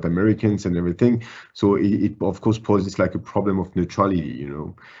 they were not Americans and everything. So it of course poses like a problem of neutrality. You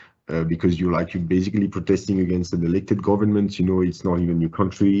know. Because you're basically protesting against an elected government, you know, it's not even your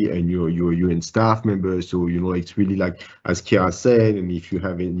country, and you're UN staff member. So, you know, it's really like, as Kiara said, and if you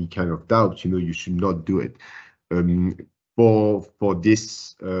have any kind of doubt, you know, you should not do it. For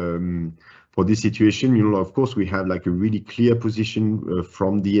this situation, you know, of course, we have like a really clear position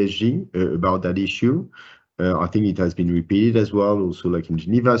from DSG about that issue. I think it has been repeated as well, also like in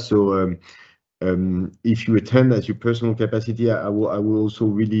Geneva. So, if you attend as your personal capacity, I will also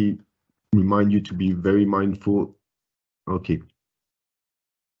really remind you to be very mindful. Okay.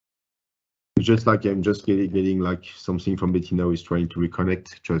 Just like I'm just getting like something from Bettina who is trying to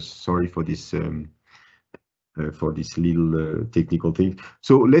reconnect. Just sorry for this little technical thing.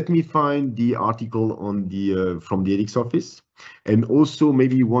 So let me find the article on the from the ethics office. And also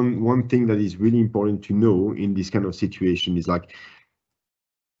maybe one thing that is really important to know in this kind of situation is like,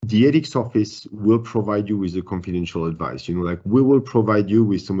 the ethics office will provide you with the confidential advice. You know, like we will provide you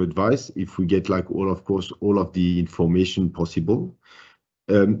with some advice if we get like all of the information possible.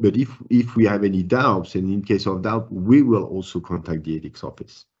 But if we have any doubts, and in case of doubt, we will also contact the ethics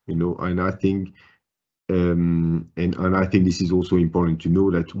office. You know, and I think and I think this is also important to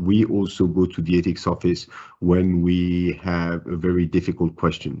know, that we also go to the ethics office when we have a very difficult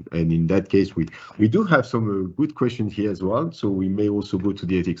question. And in that case, we do have some good questions here as well. So we may also go to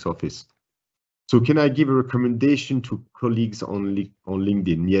the ethics office. So can I give a recommendation to colleagues on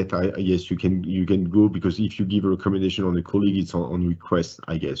LinkedIn? Yes, you can go, because if you give a recommendation on a colleague, it's on request,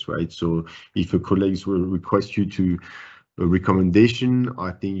 I guess, right? So if a colleague will request you to a recommendation,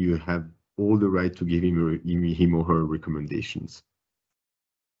 I think you have all the right to give him or her recommendations.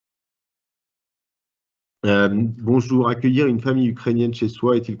 Bonjour, accueillir une famille ukrainienne chez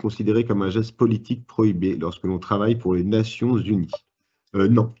soi est-il considéré comme un geste politique prohibé lorsque l'on travaille pour les Nations Unies?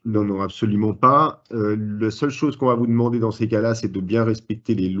 Non, absolument pas. La seule chose qu'on va vous demander dans ces cas-là, c'est de bien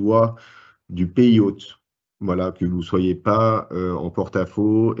respecter les lois du pays hôte. Voilà, que vous ne soyez pas en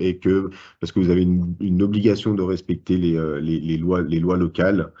porte-à-faux, et parce que vous avez une obligation de respecter les lois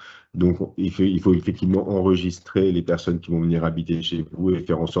locales. Donc, il faut effectivement enregistrer les personnes qui vont venir habiter chez vous et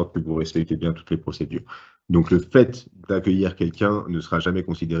faire en sorte que vous respectez bien toutes les procédures. Donc, le fait d'accueillir quelqu'un ne sera jamais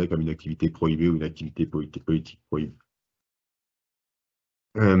considéré comme une activité prohibée ou une activité politique prohibée.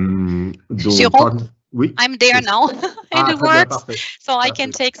 Jérôme, oui, I'm there now. It works, bien, so I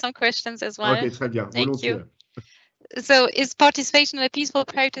can take some questions as well. Ok, très bien. Thank you. So is participation in a peaceful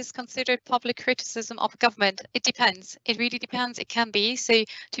protest considered public criticism of government? It depends. It really depends. It can be. So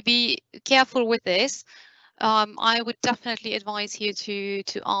to be careful with this, I would definitely advise you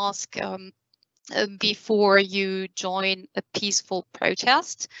to ask before you join a peaceful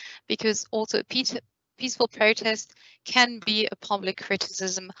protest, because also a peaceful protest can be a public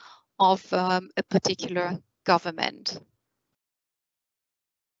criticism of a particular government.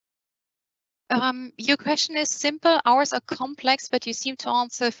 Your question is simple. Ours are complex, but you seem to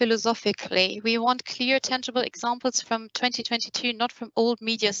answer philosophically. We want clear, tangible examples from 2022, not from old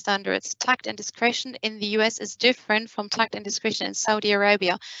media standards. Tact and discretion in the US is different from tact and discretion in Saudi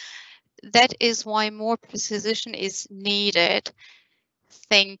Arabia. That is why more precision is needed.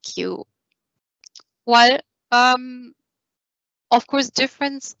 Thank you. Well, of course,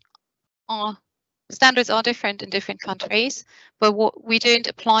 standards are different in different countries, but we don't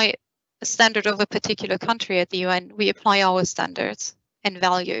apply a standard of a particular country at the UN. We apply our standards and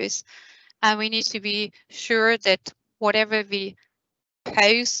values, and we need to be sure that whatever we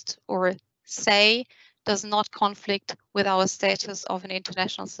post or say does not conflict with our status of an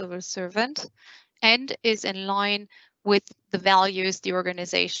international civil servant and is in line with the values the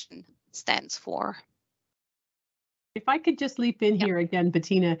organization stands for. If I could just leap in here again,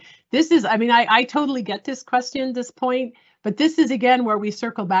 Bettina, this is, I mean, I totally get this question at this point, but this is again where we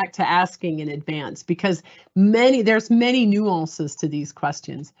circle back to asking in advance, because there's many nuances to these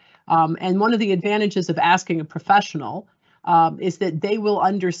questions. And one of the advantages of asking a professional is that they will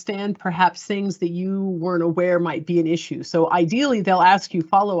understand perhaps things that you weren't aware might be an issue. So ideally, they'll ask you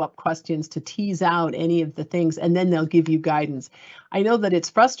follow-up questions to tease out any of the things, and then they'll give you guidance. I know that it's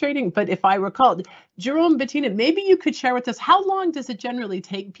frustrating, but if I recall, Jerome, Bettina, maybe you could share with us, how long does it generally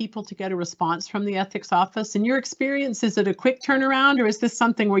take people to get a response from the ethics office? In your experience, is it a quick turnaround, or is this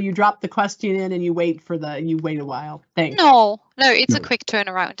something where you drop the question in and you wait a while? Thanks. No, it's a quick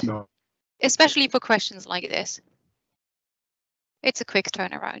turnaround. No. Especially for questions like this. It's a quick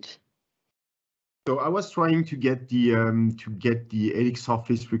turnaround. So I was trying to get the ethics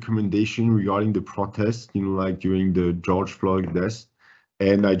office recommendation regarding the protest, like during the George Floyd death,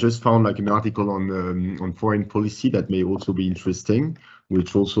 and I just found like an article on foreign policy that may also be interesting,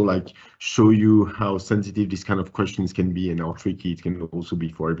 which also like show you how sensitive these kind of questions can be and how tricky it can also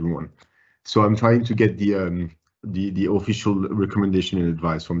be for everyone. So I'm trying to get the official recommendation and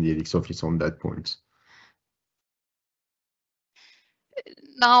advice from the ethics office on that point.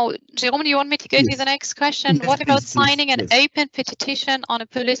 Now, Jerome, do you want me to go to the next question? Yes, what about please, signing an yes. open petition on a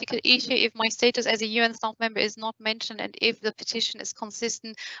political issue if my status as a UN staff member is not mentioned and if the petition is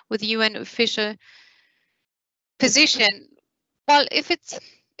consistent with UN official position? Well, if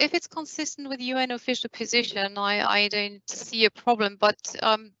it's consistent with UN official position, I don't see a problem. But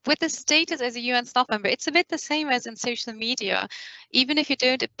with the status as a UN staff member, it's a bit the same as in social media. Even if you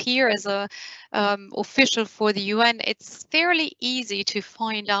don't appear as a official for the UN, it's fairly easy to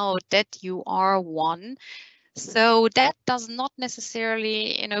find out that you are one. So that does not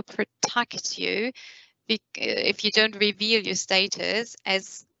necessarily, protect you if you don't reveal your status,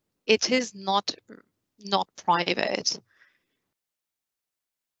 as it is not private.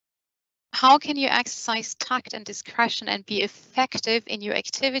 How can you exercise tact and discretion and be effective in your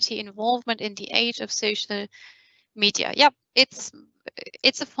activity involvement in the age of social media? Yep, it's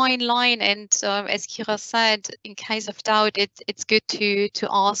a fine line, and as Kira said, in case of doubt, it's good to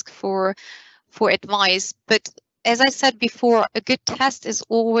ask for advice. But as I said before, a good test is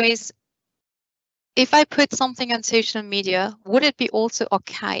always, if I put something on social media, would it be also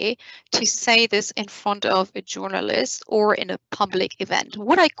okay to say this in front of a journalist or in a public event?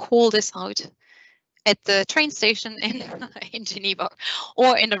 Would I call this out at the train station in Geneva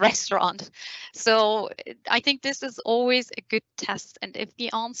or in a restaurant? So I think this is always a good test. And if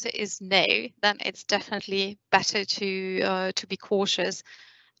the answer is no, then it's definitely better to be cautious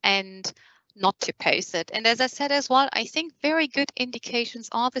and not to post it. And as I said as well, I think very good indications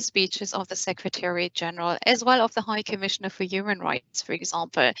are the speeches of the Secretary General, as well of the High Commissioner for Human Rights, for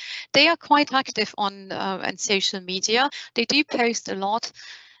example. They are quite active on social media. They do post a lot,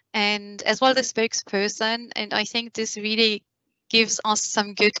 and as well the spokesperson. And I think this really gives us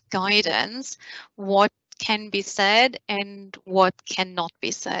some good guidance, what can be said and what cannot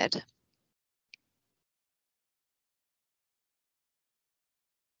be said.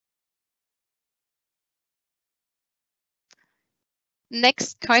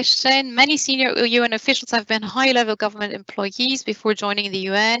 Next question. Many senior UN officials have been high-level government employees before joining the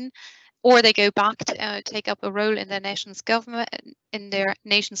UN, or they go back to take up a role in their nation's government.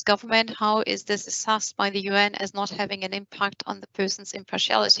 How is this assessed by the UN as not having an impact on the person's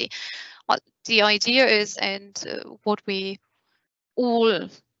impartiality? Well, the idea is, and what we all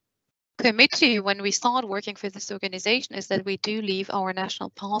commit to when we start working for this organization, is that we do leave our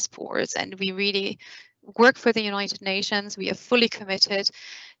national passports and we really work for the United Nations. We are fully committed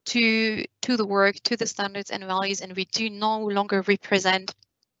to the work, to the standards and values, and we do no longer represent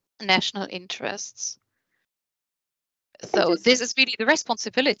national interests. So this is really the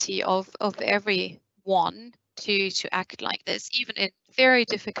responsibility of everyone to act like this, even in very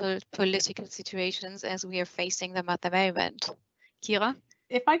difficult political situations as we are facing them at the moment. Kira?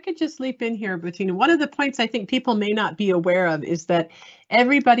 If I could just leap in here, Bettina, one of the points I think people may not be aware of is that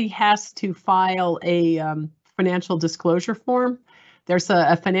everybody has to file a financial disclosure form. There's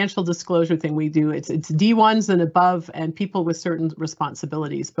a financial disclosure thing we do. It's D1s and above and people with certain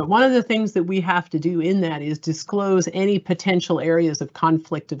responsibilities. But one of the things that we have to do in that is disclose any potential areas of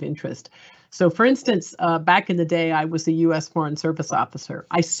conflict of interest. So for instance, back in the day, I was a U.S. Foreign Service officer.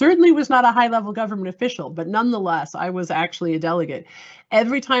 I certainly was not a high-level government official, but nonetheless, I was actually a delegate.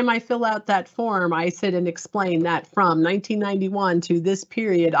 Every time I fill out that form, I sit and explain that from 1991 to this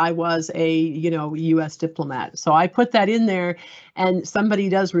period, I was a, U.S. diplomat. So I put that in there, and somebody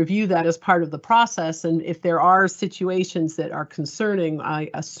does review that as part of the process. And if there are situations that are concerning, I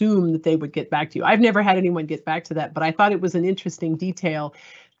assume that they would get back to you. I've never had anyone get back to that, but I thought it was an interesting detail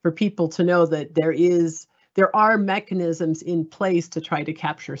for people to know that there are mechanisms in place to try to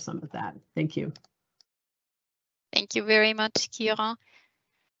capture some of that. Thank you. Thank you very much, Kira.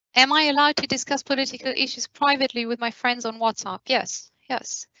 Am I allowed to discuss political issues privately with my friends on WhatsApp? Yes,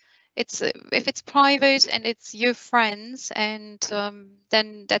 yes. It's if it's private and it's your friends, and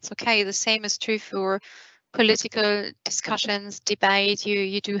then that's okay. The same is true for political discussions, debate.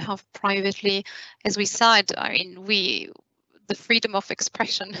 You do have privately, as we said. I mean, the freedom of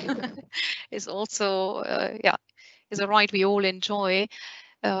expression is also is a right we all enjoy,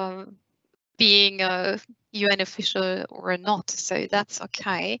 being a UN official or not, so that's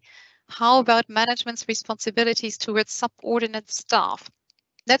okay. How about management's responsibilities towards subordinate staff?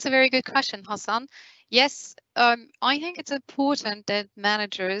 That's a very good question, Hassan. Yes, I think it's important that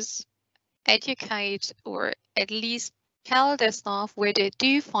managers educate or at least tell their staff where they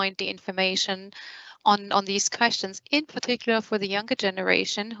do find the information on these questions, in particular for the younger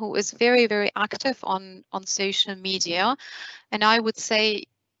generation who is very, very active on social media. And I would say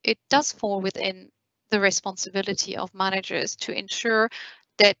it does fall within the responsibility of managers to ensure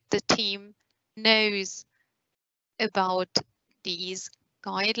that the team knows about these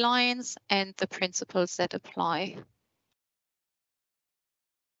guidelines and the principles that apply.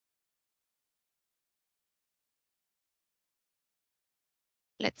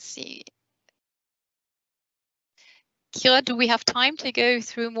 Let's see. Kira, do we have time to go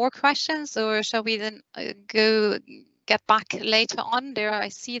through more questions, or shall we then get back later on? I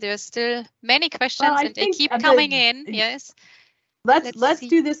see there's still many questions, and they keep coming in. Yes. Let's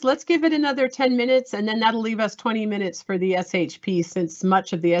do this. Let's give it another 10 minutes, and then that'll leave us 20 minutes for the SHP, since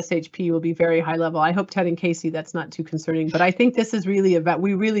much of the SHP will be very high level. I hope, Ted and Casey, that's not too concerning, but I think this is really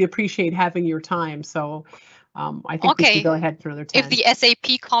we really appreciate having your time. So I think we should go ahead for another 10. If the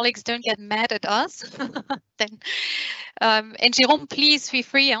SAP colleagues don't get mad at us, then and Jérôme, please feel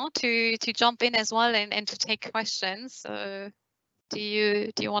free to jump in as well and to take questions. Do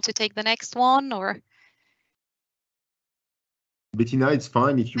you want to take the next one, or? Bettina, it's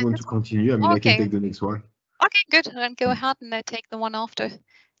fine if you want to continue. I mean, I can take the next one. Okay, good. Then go ahead and take the one after.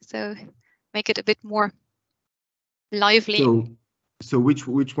 So make it a bit more lively. So which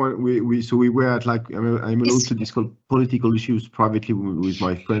one we were at, like, I'm allowed to discuss political issues privately with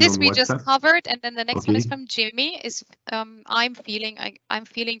my friend this on we WhatsApp? Just covered, and then the next one is from Jimmy. Is I'm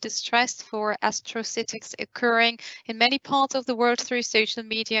feeling distressed for astrocytics occurring in many parts of the world through social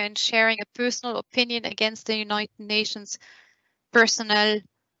media and sharing a personal opinion against the United Nations personnel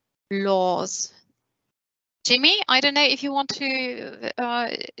laws. Jimmy, I don't know if you want to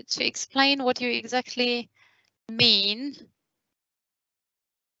explain what you exactly mean.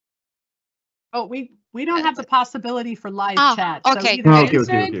 Oh, we don't have the possibility for live chat. Okay. So either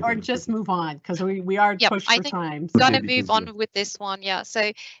answer it or just move on, because we are pushed for time. I'm gonna move on with this one. Yeah.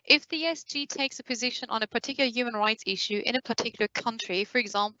 So if the SG takes a position on a particular human rights issue in a particular country, for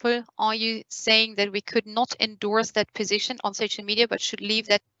example, are you saying that we could not endorse that position on social media but should leave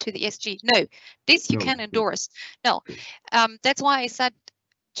that to the SG? No, this you can endorse. No, that's why I said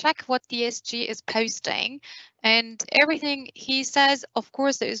check what the SG is posting, and everything he says, of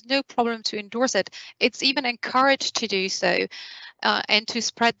course, there is no problem to endorse it. It's even encouraged to do so and to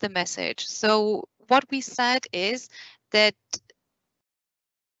spread the message. So what we said is that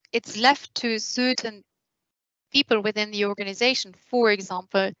it's left to certain people within the organization, for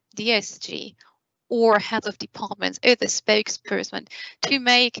example, the SG or head of departments or the spokesperson, to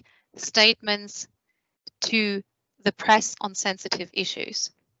make statements to the press on sensitive issues.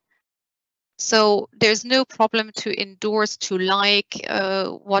 So there's no problem to endorse, to like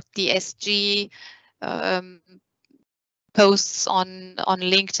what the SG posts on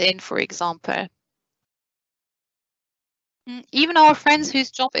LinkedIn, for example. Even our friends whose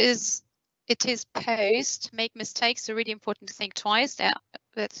job is it is post, make mistakes, a really important to think twice.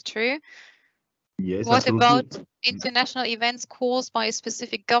 That's true. Yes, What absolutely. about international events caused by a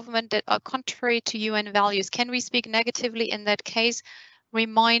specific government that are contrary to UN values? Can we speak negatively in that case,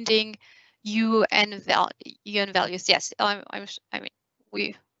 reminding UN values? Yes, I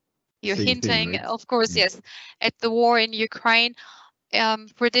mean, you're Same thing, hinting, right? of course, yes, at the war in Ukraine.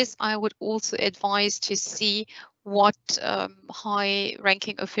 For this, I would also advise to see what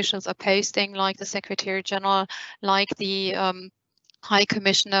high-ranking officials are posting, like the Secretary General, like the High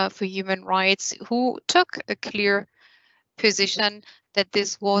Commissioner for Human Rights, who took a clear position that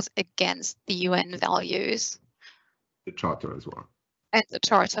this was against the UN values. The charter as well. And the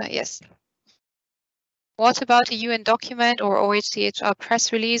Charter, yes. What about a UN document or OHCHR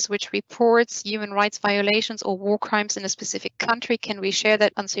press release which reports human rights violations or war crimes in a specific country? Can we share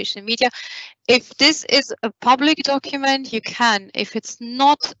that on social media? If this is a public document, you can. If it's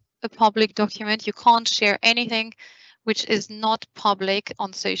not a public document, you can't share anything which is not public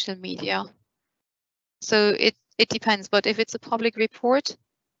on social media. So it depends, but if it's a public report,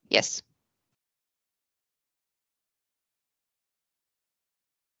 yes.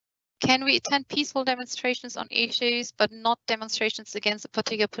 Can we attend peaceful demonstrations on issues, but not demonstrations against a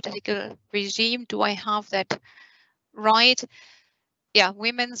particular political regime? Do I have that right? Yeah,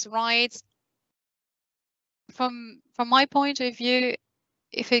 women's rights. From my point of view,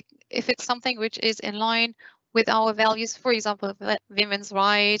 if it's something which is in line with our values, for example, women's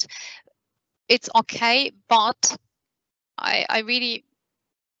rights, it's okay, but I really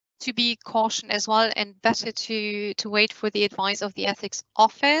to be caution as well, and better to wait for the advice of the ethics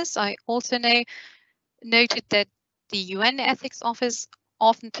office. I also noted that the UN ethics office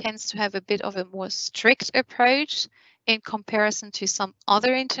often tends to have a bit of a more strict approach in comparison to some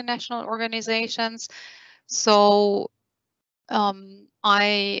other international organizations. So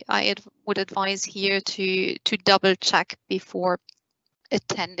I would advise here to double check before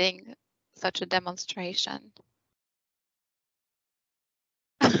attending such a demonstration.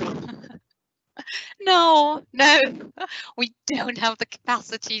 No, we don't have the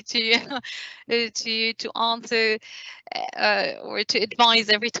capacity to answer or to advise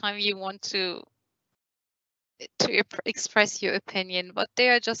every time you want to express your opinion, but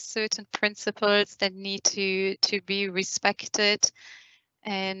there are just certain principles that need to be respected.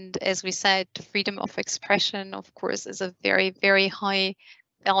 And as we said, freedom of expression, of course, is a very, very high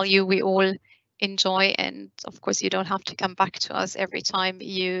value we all enjoy. And of course, you don't have to come back to us every time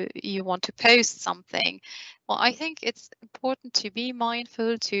you want to post something. Well, I think it's important to be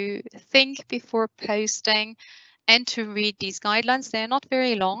mindful, to think before posting, and to read these guidelines. They're not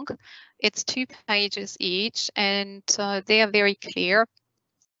very long. It's 2 pages each, and they are very clear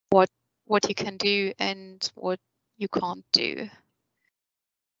what you can do and what you can't do.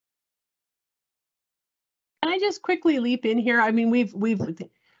 Can I just quickly leap in here? I mean,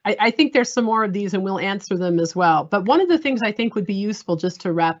 I think there's some more of these and we'll answer them as well. But one of the things I think would be useful just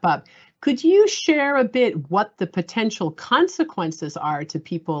to wrap up, could you share a bit what the potential consequences are to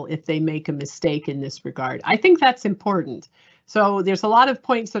people if they make a mistake in this regard? I think that's important. So there's a lot of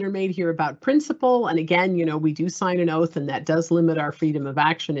points that are made here about principle. And again, you know, we do sign an oath and that does limit our freedom of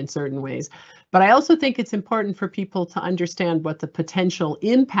action in certain ways. But I also think it's important for people to understand what the potential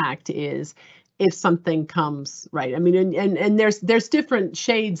impact is if something comes right. I mean, and there's different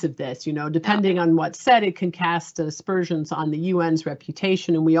shades of this, you know, depending on what's said, it can cast aspersions on the UN's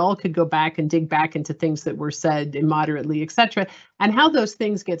reputation, and we all could go back and dig back into things that were said immoderately, etc., and how those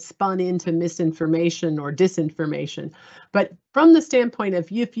things get spun into misinformation or disinformation. But from the standpoint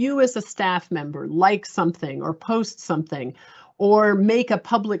of if you as a staff member like something or post something, or make a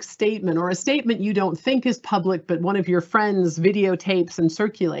public statement or a statement you don't think is public, but one of your friends videotapes and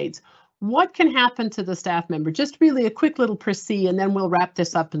circulates, what can happen to the staff member? Just really a quick little précis, and then we'll wrap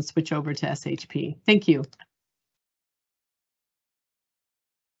this up and switch over to SHP. Thank you.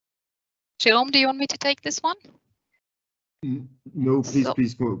 Jerome, do you want me to take this one? No,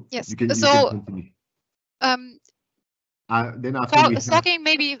 please go. Yes. You can continue. Then after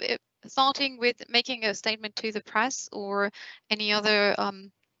starting with making a statement to the press or any other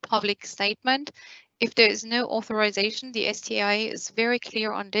public statement. If there is no authorization, the STI is very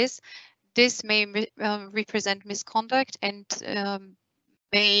clear on this. This may represent misconduct, and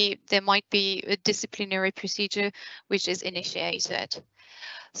there might be a disciplinary procedure which is initiated.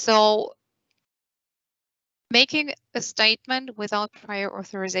 So making a statement without prior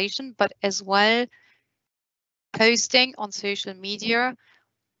authorization, but as well posting on social media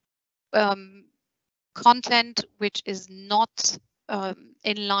content which is not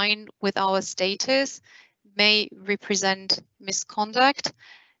in line with our status may represent misconduct.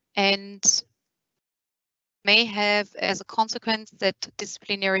 and may have as a consequence that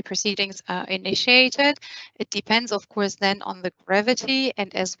disciplinary proceedings are initiated. It depends, of course, then on the gravity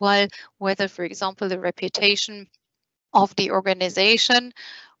and as well whether, for example, the reputation of the organization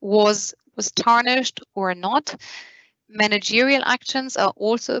was tarnished or not. Managerial actions are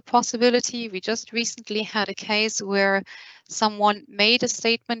also a possibility. We just recently had a case where someone made a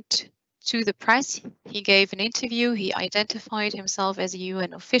statement to the press. He gave an interview. He identified himself as a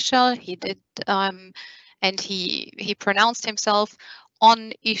UN official. He did, and he pronounced himself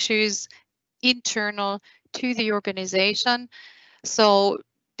on issues internal to the organization. So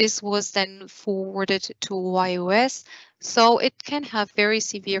this was then forwarded to YOS. So it can have very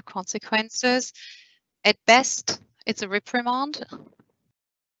severe consequences. At best, it's a reprimand.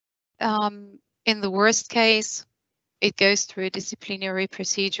 In the worst case, it goes through a disciplinary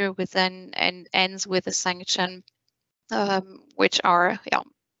procedure and ends with a sanction, which are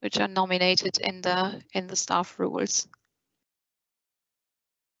nominated in the staff rules.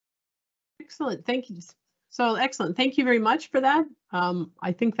 Excellent, thank you. So excellent, thank you very much for that.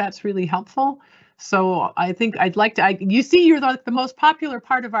 I think that's really helpful. So I think I'd like to, you see you're the most popular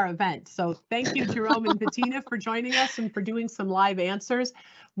part of our event. So thank you, Jerome and Bettina, for joining us and for doing some live answers.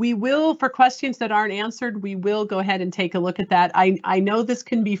 We will, for questions that aren't answered, we will go ahead and take a look at that. I know this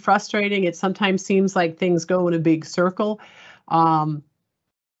can be frustrating. It sometimes seems like things go in a big circle. But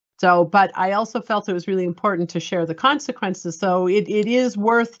I also felt it was really important to share the consequences. So it is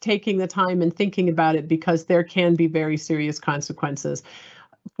worth taking the time and thinking about it because there can be very serious consequences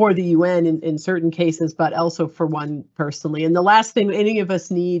for the UN in certain cases, but also for one personally. And the last thing any of us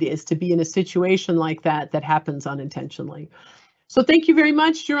need is to be in a situation like that happens unintentionally. So thank you very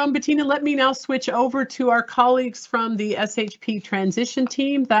much, Jerome, Bettina. Let me now switch over to our colleagues from the SHP transition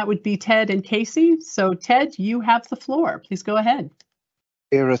team. That would be Ted and Casey. So Ted, you have the floor. Please go ahead.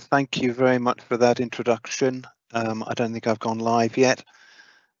 Kira, thank you very much for that introduction. I don't think I've gone live yet.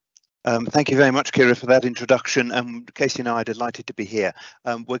 Thank you very much, Kira, for that introduction. Casey and I are delighted to be here.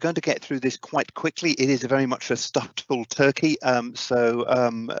 We're going to get through this quite quickly. It is very much a stuffed full turkey, so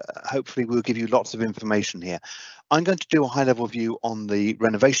hopefully we'll give you lots of information here. I'm going to do a high-level view on the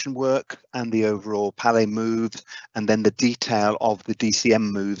renovation work and the overall Palais moves, and then the detail of the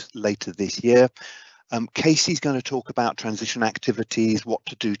DCM moves later this year. Casey's going to talk about transition activities, what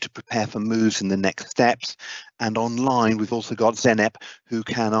to do to prepare for moves and the next steps. And online, we've also got Zenep, who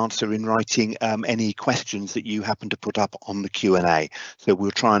can answer in writing any questions that you happen to put up on the Q&A. So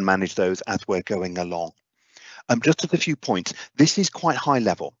we'll try and manage those as we're going along. Just as a few points, this is quite high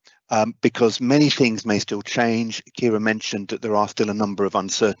level because many things may still change. Kira mentioned that there are still a number of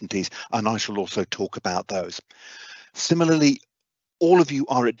uncertainties, and I shall also talk about those. Similarly, all of you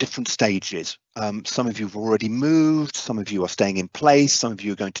are at different stages. Some of you have already moved, some of you are staying in place, some of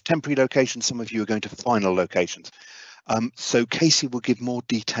you are going to temporary locations, some of you are going to final locations. So Casey will give more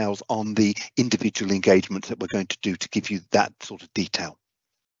details on the individual engagements that we're going to do to give you that sort of detail.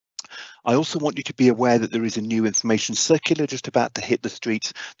 I also want you to be aware that there is a new information circular just about to hit the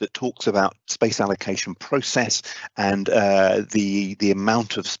streets that talks about space allocation process and the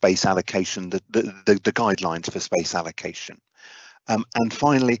amount of space allocation, the guidelines for space allocation. And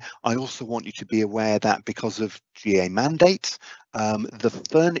finally, I also want you to be aware that because of GA mandates, the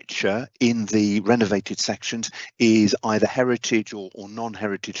furniture in the renovated sections is either heritage or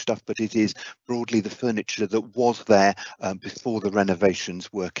non-heritage stuff, but it is broadly the furniture that was there before the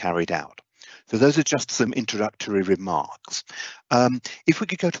renovations were carried out. So those are just some introductory remarks. If we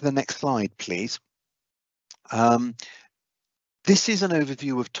could go to the next slide, please. This is an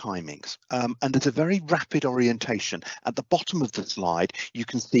overview of timings, and there's a very rapid orientation. At the bottom of the slide, you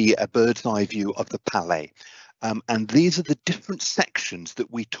can see a bird's eye view of the Palais. And these are the different sections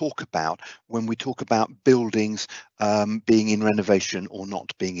that we talk about when we talk about buildings being in renovation or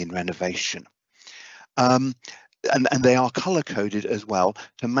not being in renovation. And they are color coded as well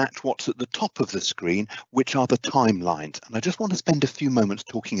to match what's at the top of the screen, which are the timelines. And I just want to spend a few moments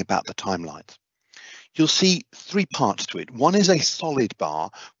talking about the timelines. You'll see three parts to it. One is a solid bar,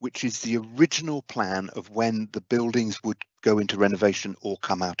 which is the original plan of when the buildings would go into renovation or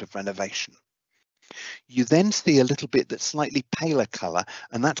come out of renovation. You then see a little bit that's slightly paler colour,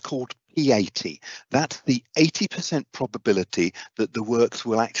 and that's called P80. That's the 80% probability that the works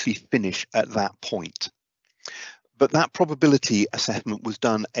will actually finish at that point. But that probability assessment was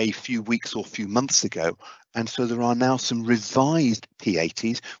done a few weeks or few months ago, and so there are now some revised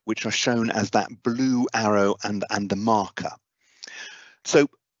P80s, which are shown as that blue arrow and the marker. So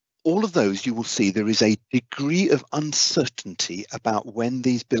all of those, you will see there is a degree of uncertainty about when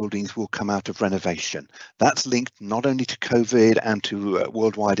these buildings will come out of renovation. That's linked not only to COVID and to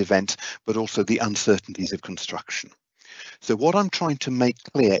worldwide events, but also the uncertainties of construction. So what I'm trying to make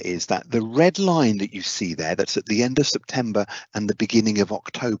clear is that the red line that you see there, that's at the end of September and the beginning of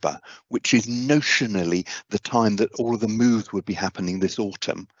October, which is notionally the time that all of the moves would be happening this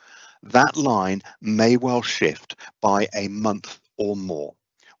autumn, that line may well shift by a month or more.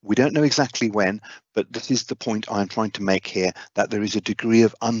 We don't know exactly when, but this is the point I'm trying to make here, that there is a degree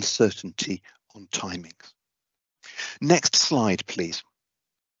of uncertainty on timings. Next slide, please.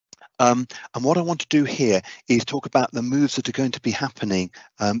 And what I want to do here is talk about the moves that are going to be happening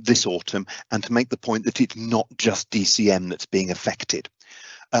this autumn, and to make the point that it's not just DCM that's being affected.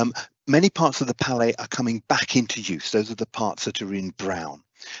 Many parts of the Palais are coming back into use. Those are the parts that are in brown.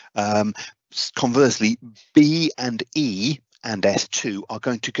 Conversely, B and E and S2 are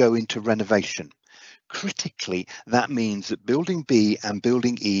going to go into renovation. Critically, that means that building B and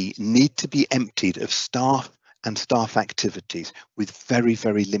building E need to be emptied of staff and staff activities, with very,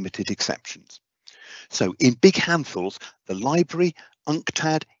 very limited exceptions. So in big handfuls, the library,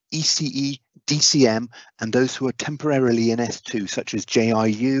 UNCTAD, ECE, DCM, and those who are temporarily in S2, such as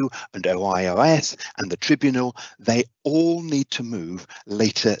JIU and OIOS and the Tribunal, they all need to move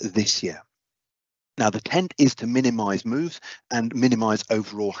later this year. Now, the intent is to minimize moves and minimize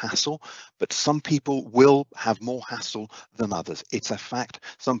overall hassle, but some people will have more hassle than others. It's a fact.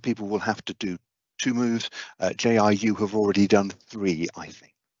 Some people will have to do 2 moves. JIU have already done 3, I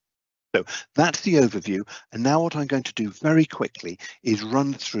think. So that's the overview. And now what I'm going to do very quickly is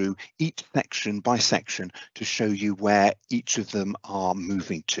run through each section by section to show you where each of them are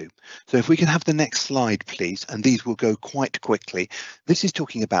moving to. So if we can have the next slide, please, and these will go quite quickly. This is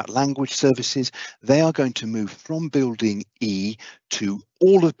talking about language services. They are going to move from building E to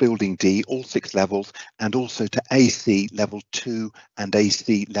all of building D, all 6 levels, and also to AC level 2 and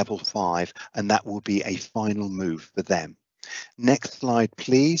AC level 5, and that will be a final move for them. Next slide,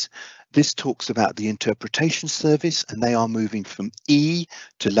 please. This talks about the interpretation service, and they are moving from E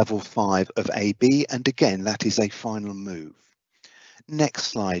to level 5 of AB, and again, that is a final move. Next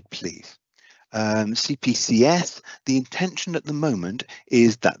slide, please. CPCS, the intention at the moment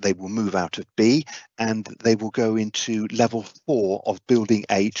is that they will move out of B and they will go into level 4 of building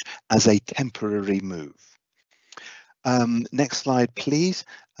H as a temporary move. Next slide, please.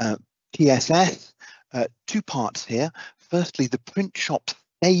 PSS, 2 parts here. Firstly, the print shop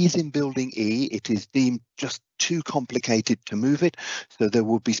stays in building E. It is deemed just too complicated to move it, so there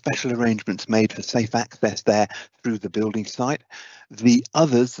will be special arrangements made for safe access there through the building site. The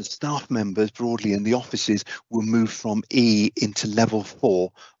others, the staff members broadly in the offices, will move from E into level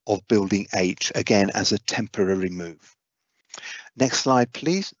 4 of building H, again as a temporary move. Next slide,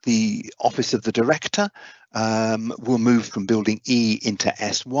 please. The office of the director will move from building E into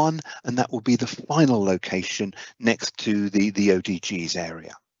S1, and that will be the final location next to the ODG's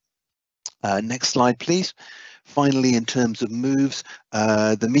area. Next slide, please. Finally, in terms of moves,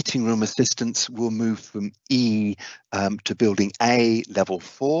 the meeting room assistants will move from E to building A, level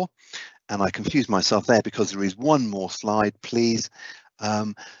 4. And I confused myself there because there is one more slide, please.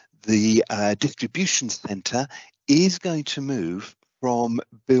 The distribution centre is going to move from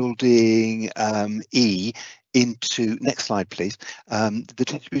building E into, next slide please, the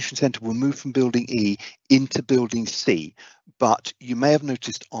distribution centre will move from building E into building C, but you may have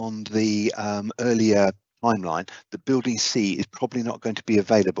noticed on the earlier timeline that building C is probably not going to be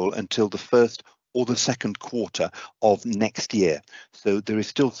available until the 1st or the 2nd quarter of next year. So there is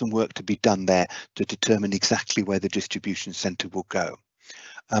still some work to be done there to determine exactly where the distribution centre will go.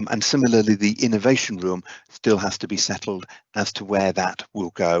 And similarly, the innovation room still has to be settled as to where that will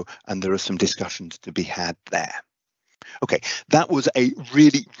go, and there are some discussions to be had there. Okay, that was a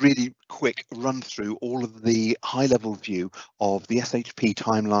really, really quick run through all of the high-level view of the SHP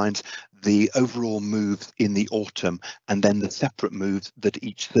timelines, the overall moves in the autumn, and then the separate moves that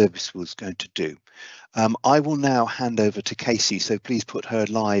each service was going to do. I will now hand over to Casey, so please put her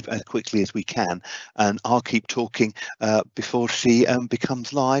live as quickly as we can, and I'll keep talking before she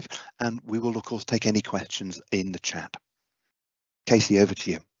becomes live, and we will of course take any questions in the chat. Casey, over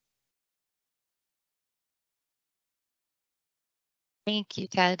to you. Thank you,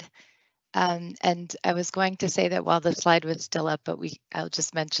 Ted. And I was going to say that while the slide was still up, but I'll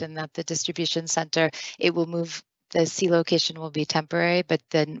just mention that the distribution center, it will move, the C location will be temporary, but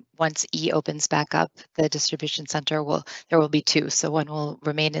then once E opens back up, the distribution center there will be 2. So one will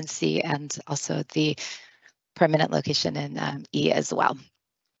remain in C and also the permanent location in E as well.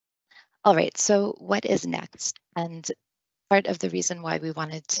 All right, so what is next? And part of the reason why we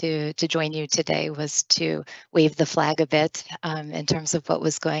wanted to join you today was to wave the flag a bit in terms of what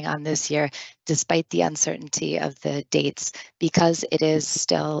was going on this year, despite the uncertainty of the dates, because it is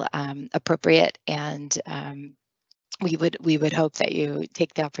still appropriate, and we would hope that you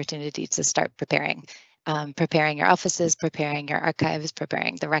take the opportunity to start preparing your offices, preparing your archives,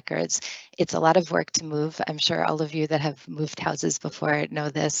 preparing the records. It's a lot of work to move. I'm sure all of you that have moved houses before know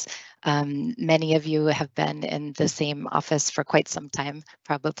this. Many of you have been in the same office for quite some time,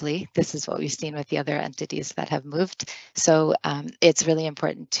 probably. This is what we've seen with the other entities that have moved. So it's really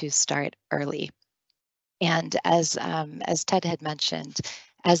important to start early. And as Ted had mentioned,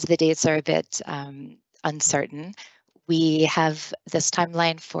 as the dates are a bit uncertain, we have this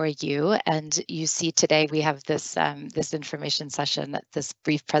timeline for you, and you see today we have this this information session, this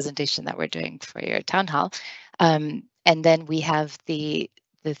brief presentation that we're doing for your town hall, and then we have the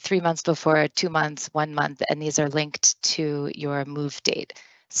 3 months before, 2 months, 1 month, and these are linked to your move date.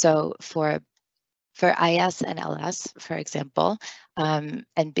 So for IS and LS, for example,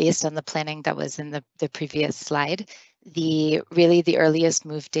 and based on the planning that was in the previous slide, the earliest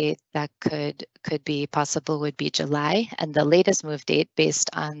move date that could be possible would be July, and the latest move date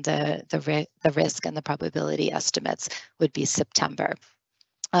based on the risk and the probability estimates would be September.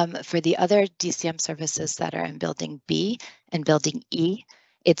 For the other DCM services that are in Building B and Building E,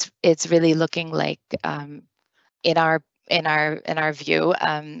 it's really looking like in our view,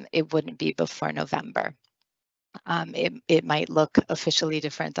 it wouldn't be before November. It might look officially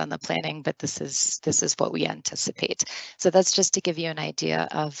different on the planning, but this is what we anticipate. So that's just to give you an idea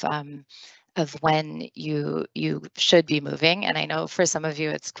of when you should be moving. And I know for some of you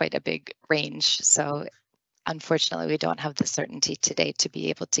it's quite a big range. So unfortunately, we don't have the certainty today to be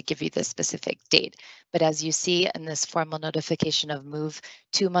able to give you the specific date. But as you see in this formal notification of move,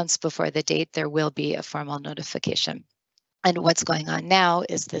 2 months before the date, there will be a formal notification. And what's going on now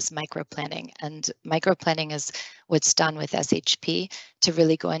is this micro-planning. And micro-planning is what's done with SHP to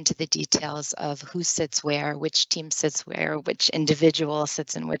really go into the details of who sits where, which team sits where, which individual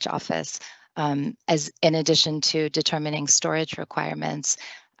sits in which office, as in addition to determining storage requirements,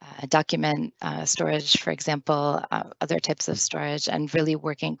 document storage, for example, other types of storage, and really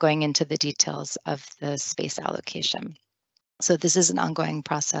going into the details of the space allocation. So this is an ongoing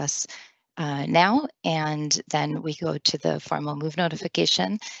process now, and then we go to the formal move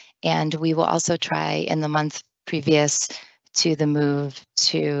notification, and we will also try in the month previous to the move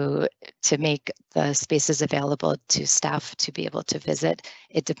to make the spaces available to staff to be able to visit.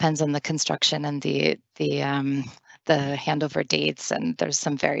 It depends on the construction and the handover dates, and there's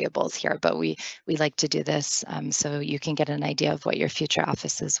some variables here, but we like to do this so you can get an idea of what your future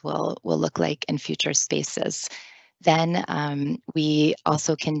offices will look like in future spaces. Then we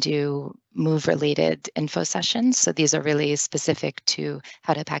also can do move-related info sessions. So these are really specific to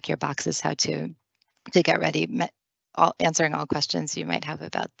how to pack your boxes, how to get ready, answering all questions you might have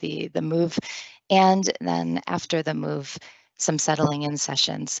about the move. And then after the move, some settling in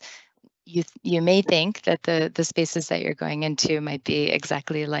sessions. You may think that the spaces that you're going into might be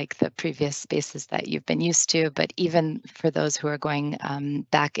exactly like the previous spaces that you've been used to, but even for those who are going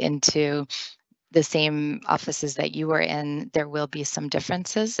back into the same offices that you were in, there will be some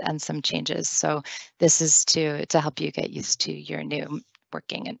differences and some changes. So this is to help you get used to your new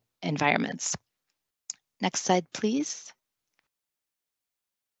working environments. Next slide, please.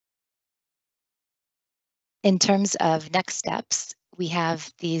 In terms of next steps, we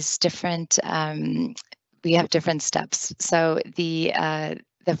have these different steps. So the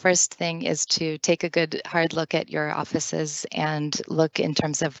first thing is to take a good hard look at your offices and look in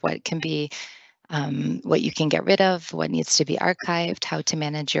terms of what can be what you can get rid of, what needs to be archived, how to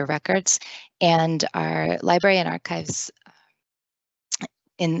manage your records. And our library and archives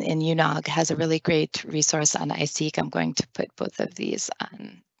in UNOG has a really great resource on iSeek. I'm going to put both of these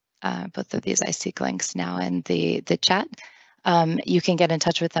iSeek links now in the chat. You can get in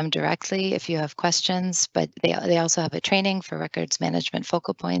touch with them directly if you have questions, but they also have a training for records management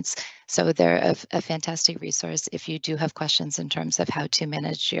focal points. So they're a fantastic resource if you do have questions in terms of how to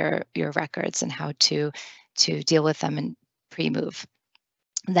manage your records and how to deal with them in pre-move.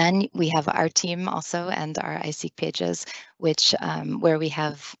 Then we have our team also and our iSeek pages, which where we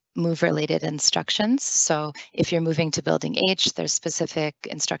have move-related instructions. So if you're moving to Building H, there's specific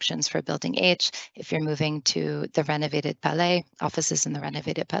instructions for Building H. If you're moving to the renovated Palais, offices in the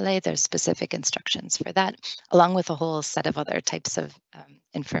renovated Palais, there's specific instructions for that, along with a whole set of other types of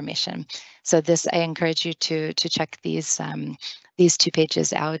information. So this, I encourage you to check these 2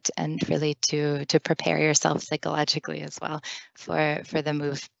 pages out and really to prepare yourself psychologically as well for the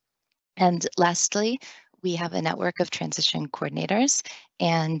move. And lastly, we have a network of transition coordinators,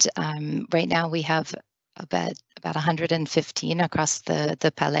 and right now we have about 115 across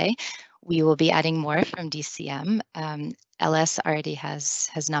the Palais. We will be adding more from DCM. LS already has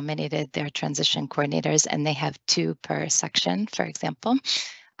nominated their transition coordinators, and they have 2 per section, for example.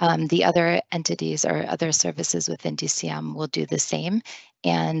 The other entities or other services within DCM will do the same.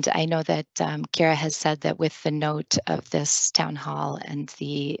 And I know that Kira has said that with the note of this town hall and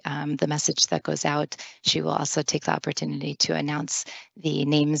the message that goes out, she will also take the opportunity to announce the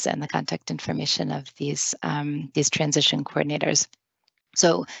names and the contact information of these transition coordinators.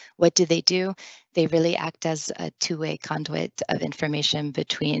 So what do? They really act as a two-way conduit of information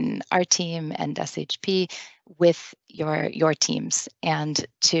between our team and SHP with your teams, and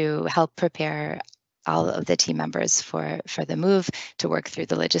to help prepare all of the team members for the move, to work through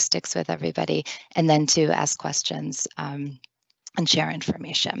the logistics with everybody, and then to ask questions and share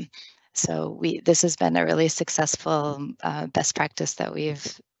information. So this has been a really successful best practice that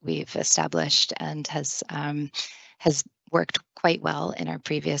we've established, and has worked quite well in the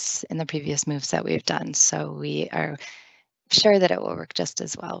previous moves that we've done. So we are sure that it will work just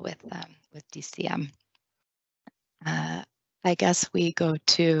as well with DCM. I guess we go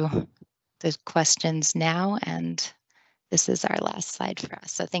to the questions now, and this is our last slide for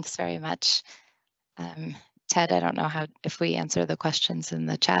us. So thanks very much. Ted, I don't know if we answer the questions in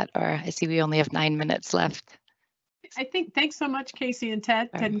the chat, or I see we only have 9 minutes left. I think, thanks so much, Casey and Ted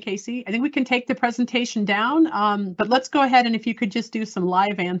and Casey. I think we can take the presentation down, but let's go ahead, and if you could just do some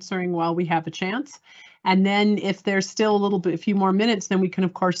live answering while we have a chance. And then if there's still a few more minutes, then we can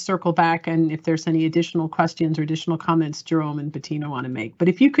of course circle back, and if there's any additional questions or additional comments Jerome and Bettina want to make. But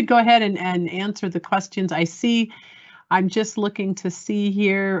if you could go ahead and answer the questions. I'm just looking to see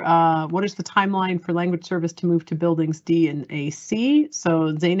here, what is the timeline for language service to move to buildings D and AC?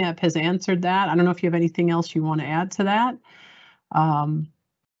 So Zeynep has answered that. I don't know if you have anything else you want to add to that.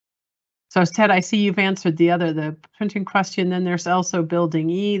 So Ted, I see you've answered the printing question. Then there's also building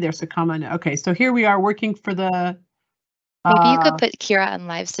E. There's a comment. Okay, so here we are working for the. Maybe you could put Kira on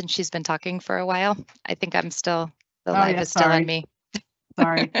live since she's been talking for a while. I think the live is still on me.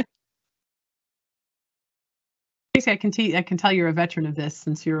 Sorry. Casey, I can tell you're a veteran of this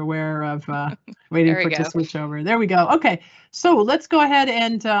since you're aware of waiting for it to switch over. There we go. Okay, so let's go ahead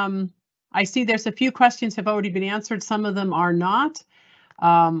and I see there's a few questions have already been answered. Some of them are not.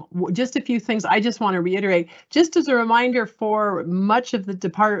 Just a few things I just want to reiterate. Just as a reminder, for much of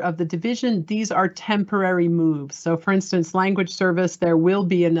the division, these are temporary moves. So for instance, language service, there will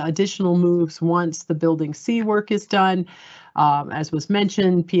be an additional moves once the building C work is done. As was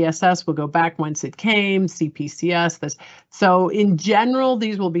mentioned, PSS will go back once it came, CPCS. So in general,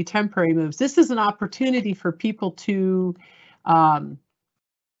 these will be temporary moves. This is an opportunity for people to,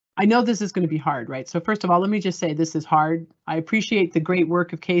 I know this is going to be hard, right? So first of all, let me just say this is hard. I appreciate the great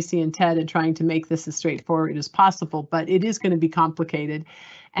work of Casey and Ted in trying to make this as straightforward as possible, but it is going to be complicated.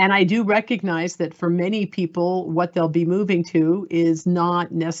 And I do recognize that for many people, what they'll be moving to is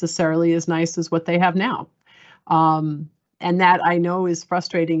not necessarily as nice as what they have now. And that I know is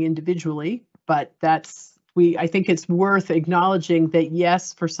frustrating individually, but I think it's worth acknowledging that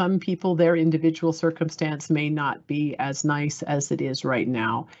yes, for some people, their individual circumstance may not be as nice as it is right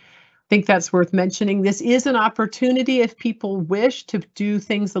now. I think that's worth mentioning. This is an opportunity if people wish to do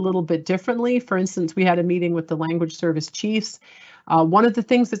things a little bit differently. For instance, we had a meeting with the language service chiefs. One of the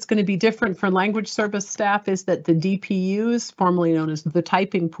things that's going to be different for language service staff is that the DPUs, formerly known as the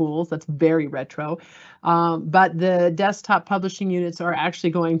typing pools, that's very retro, but the desktop publishing units are actually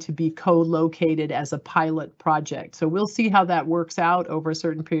going to be co-located as a pilot project. So we'll see how that works out over a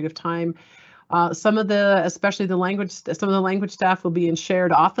certain period of time. Especially some of the language staff will be in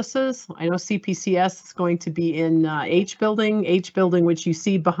shared offices. I know CPCS is going to be in H building. H building, which you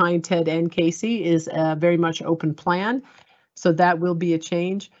see behind Ted and Casey, is a very much open plan. So that will be a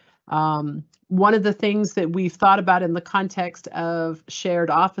change. One of the things that we've thought about in the context of shared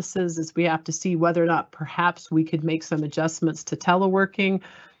offices is we have to see whether or not perhaps we could make some adjustments to teleworking.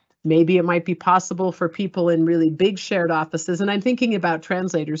 Maybe it might be possible for people in really big shared offices, and I'm thinking about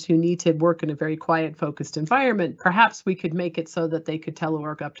translators who need to work in a very quiet, focused environment. Perhaps we could make it so that they could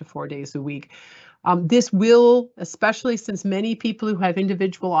telework up to 4 days a week. This will, especially since many people who have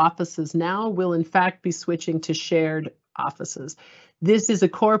individual offices now will in fact be switching to shared offices. This is a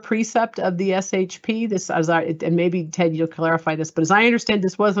core precept of the SHP. And maybe Ted, you'll clarify this, but as I understand,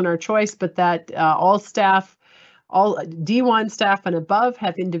 this wasn't our choice, but that all D1 staff and above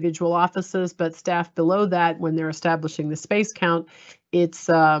have individual offices, but staff below that, when they're establishing the space count, it's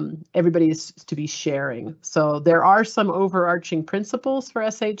everybody is to be sharing. So there are some overarching principles for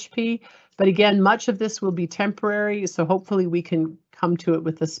SHP, But again, much of this will be temporary, so hopefully we can come to it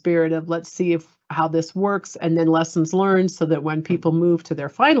with the spirit of let's see how this works, and then lessons learned, so that when people move to their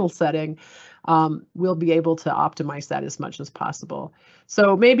final setting, we'll be able to optimize that as much as possible.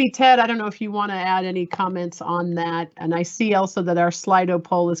 So maybe Ted, I don't know if you want to add any comments on that. And I see also that our Slido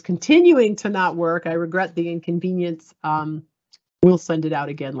poll is continuing to not work. I regret the inconvenience. We'll send it out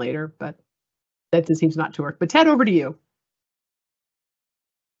again later, but that seems not to work. But Ted, over to you.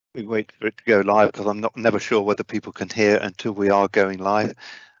 We wait for it to go live because I'm never sure whether people can hear until we are going live.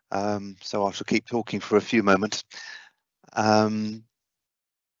 So I shall keep talking for a few moments. And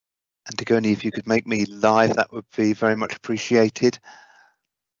Tigoni, if you could make me live, that would be very much appreciated.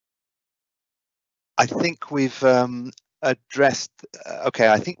 I think we've addressed. Okay,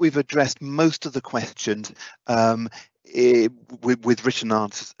 I think we've addressed most of the questions with written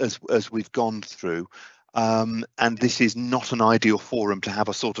answers as we've gone through. And this is not an ideal forum to have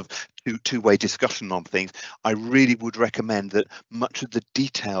a sort of two-way discussion on things. I really would recommend that much of the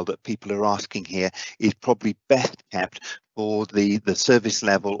detail that people are asking here is probably best kept for the service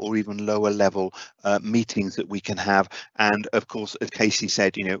level or even lower level meetings that we can have. And of course, as Casey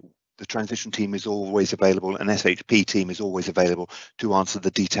said, you know, the transition team is always available, and SHP team is always available to answer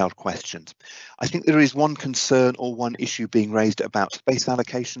the detailed questions. I think there is one concern or one issue being raised about space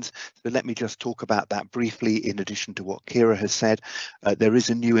allocations, so let me just talk about that briefly in addition to what Kira has said. There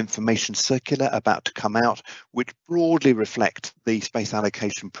is a new information circular about to come out, which broadly reflects the space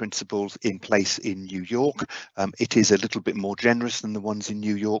allocation principles in place in New York. It is a little bit more generous than the ones in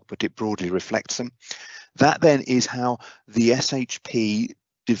New York, but it broadly reflects them. That then is how the SHP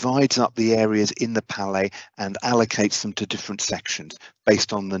divides up the areas in the Palais and allocates them to different sections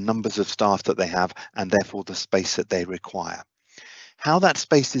based on the numbers of staff that they have and therefore the space that they require. How that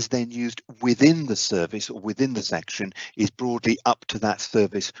space is then used within the service or within the section is broadly up to that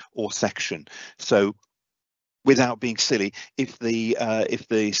service or section. So without being silly, if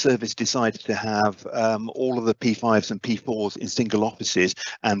the service decides to have all of the P5s and P4s in single offices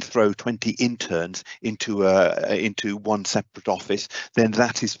and throw 20 interns into one separate office, then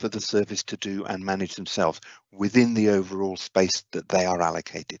that is for the service to do and manage themselves within the overall space that they are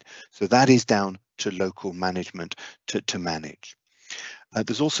allocated. So that is down to local management to manage.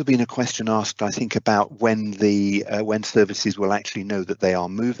 There's also been a question asked, I think, about when services will actually know that they are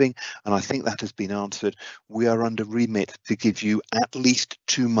moving, and I think that has been answered. We are under remit to give you at least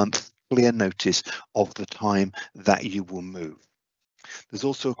 2 months clear notice of the time that you will move. There's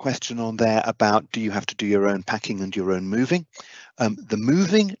also a question on there about, do you have to do your own packing and your own moving? The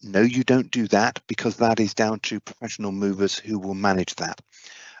moving, no, you don't do that, because that is down to professional movers who will manage that.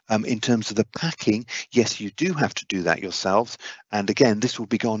 In terms of the packing, yes, you do have to do that yourselves. And again, this will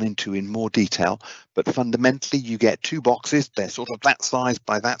be gone into in more detail, but fundamentally you get 2 boxes. They're sort of that size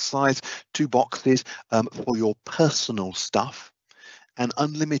by that size, 2 boxes for your personal stuff, an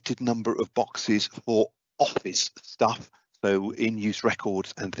unlimited number of boxes for office stuff. So in-use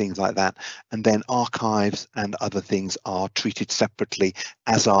records and things like that. And then archives and other things are treated separately,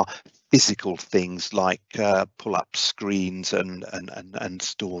 as are physical things like pull-up screens and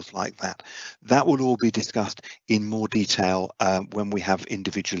stores like that. That will all be discussed in more detail when we have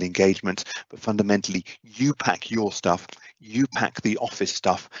individual engagements. But fundamentally, you pack your stuff, you pack the office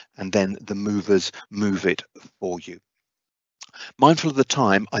stuff, and then the movers move it for you. Mindful of the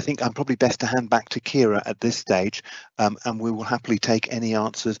time, I think I'm probably best to hand back to Kira at this stage, and we will happily take any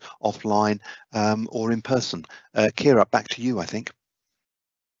answers offline or in person. Kira, back to you, I think.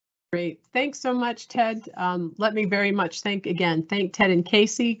 Great. Thanks so much, Ted. Let me very much thank Ted and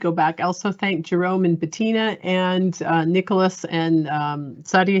Casey. Go back. Also thank Jerome and Bettina and Nicholas and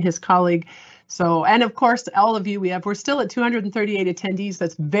Sadia, his colleague. So, and of course, all of you, we're still at 238 attendees.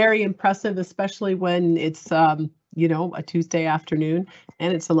 That's very impressive, especially when it's, you know, a Tuesday afternoon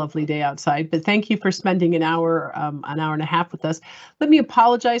and it's a lovely day outside. But thank you for spending an hour and a half with us. Let me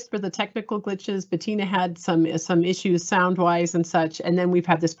apologize for the technical glitches. Bettina had some issues sound-wise and such, and then we've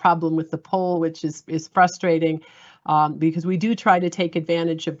had this problem with the poll, which is frustrating. Because we do try to take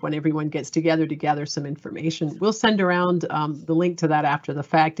advantage of when everyone gets together to gather some information. We'll send around the link to that after the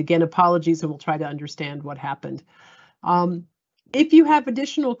fact. Again, apologies, and we'll try to understand what happened. If you have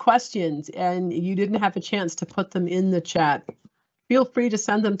additional questions and you didn't have a chance to put them in the chat, feel free to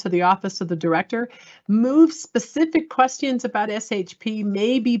send them to the Office of the Director. Move specific questions about SHP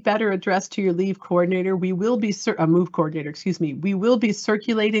may be better addressed to your leave coordinator. We will be move coordinator, excuse me. We will be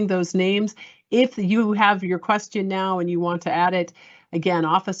circulating those names. If you have your question now and you want to add it, again,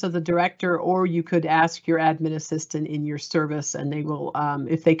 Office of the Director, or you could ask your admin assistant in your service, and they will,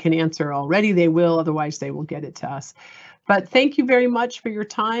 if they can answer already, they will. Otherwise, they will get it to us. But thank you very much for your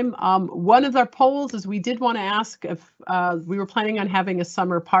time. One of our polls is we did want to ask if we were planning on having a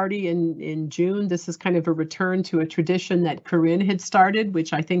summer party in June. This is kind of a return to a tradition that Corinne had started,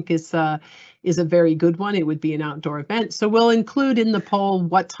 which I think is a very good one. It would be an outdoor event. So we'll include in the poll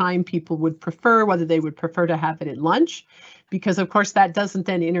what time people would prefer, whether they would prefer to have it at lunch, because of course that doesn't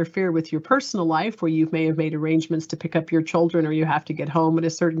then interfere with your personal life where you may have made arrangements to pick up your children or you have to get home at a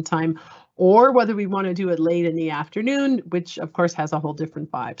certain time, or whether we want to do it late in the afternoon, which of course has a whole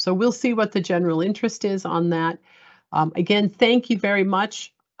different vibe. So we'll see what the general interest is on that. Again, thank you very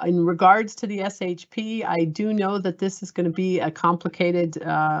much. In regards to the SHP, I do know that this is going to be a complicated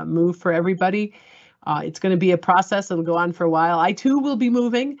move for everybody. It's going to be a process. It'll go on for a while. I too will be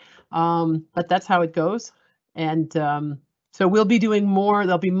moving, but that's how it goes. And so we'll be doing more.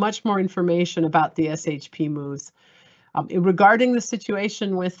 There'll be much more information about the SHP moves. Regarding the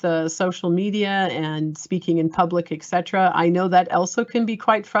situation with social media and speaking in public, etc., I know that also can be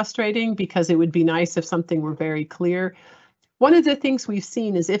quite frustrating because it would be nice if something were very clear. One of the things we've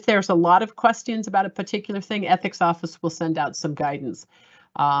seen is if there's a lot of questions about a particular thing, ethics office will send out some guidance.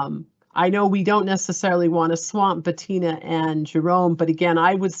 I know we don't necessarily want to swamp Bettina and Jerome, but again,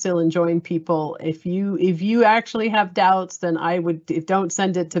 I would still enjoin people, if you actually have doubts, then don't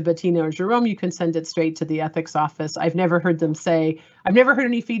send it to Bettina or Jerome, you can send it straight to the ethics office. I've never heard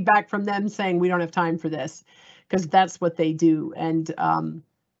any feedback from them saying we don't have time for this, because that's what they do. And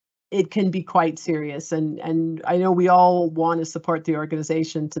it can be quite serious. And I know we all want to support the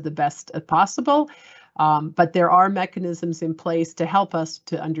organization to the best possible. But there are mechanisms in place to help us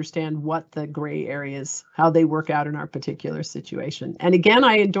to understand what the gray areas, how they work out in our particular situation. And again,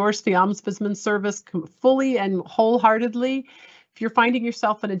 I endorse the Ombudsman Service fully and wholeheartedly. If you're finding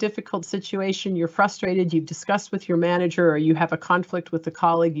yourself in a difficult situation, you're frustrated, you've discussed with your manager, or you have a conflict with a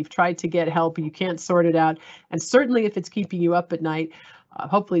colleague, you've tried to get help, you can't sort it out, and certainly if it's keeping you up at night,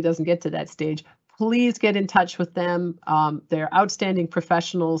 hopefully it doesn't get to that stage, please get in touch with them. They're outstanding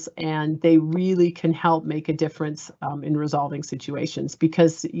professionals and they really can help make a difference in resolving situations,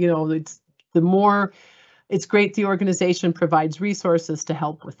 because, you know, it's great the organization provides resources to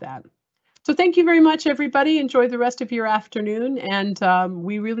help with that. So thank you very much, everybody. Enjoy the rest of your afternoon, and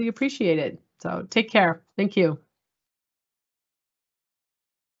we really appreciate it. So take care. Thank you.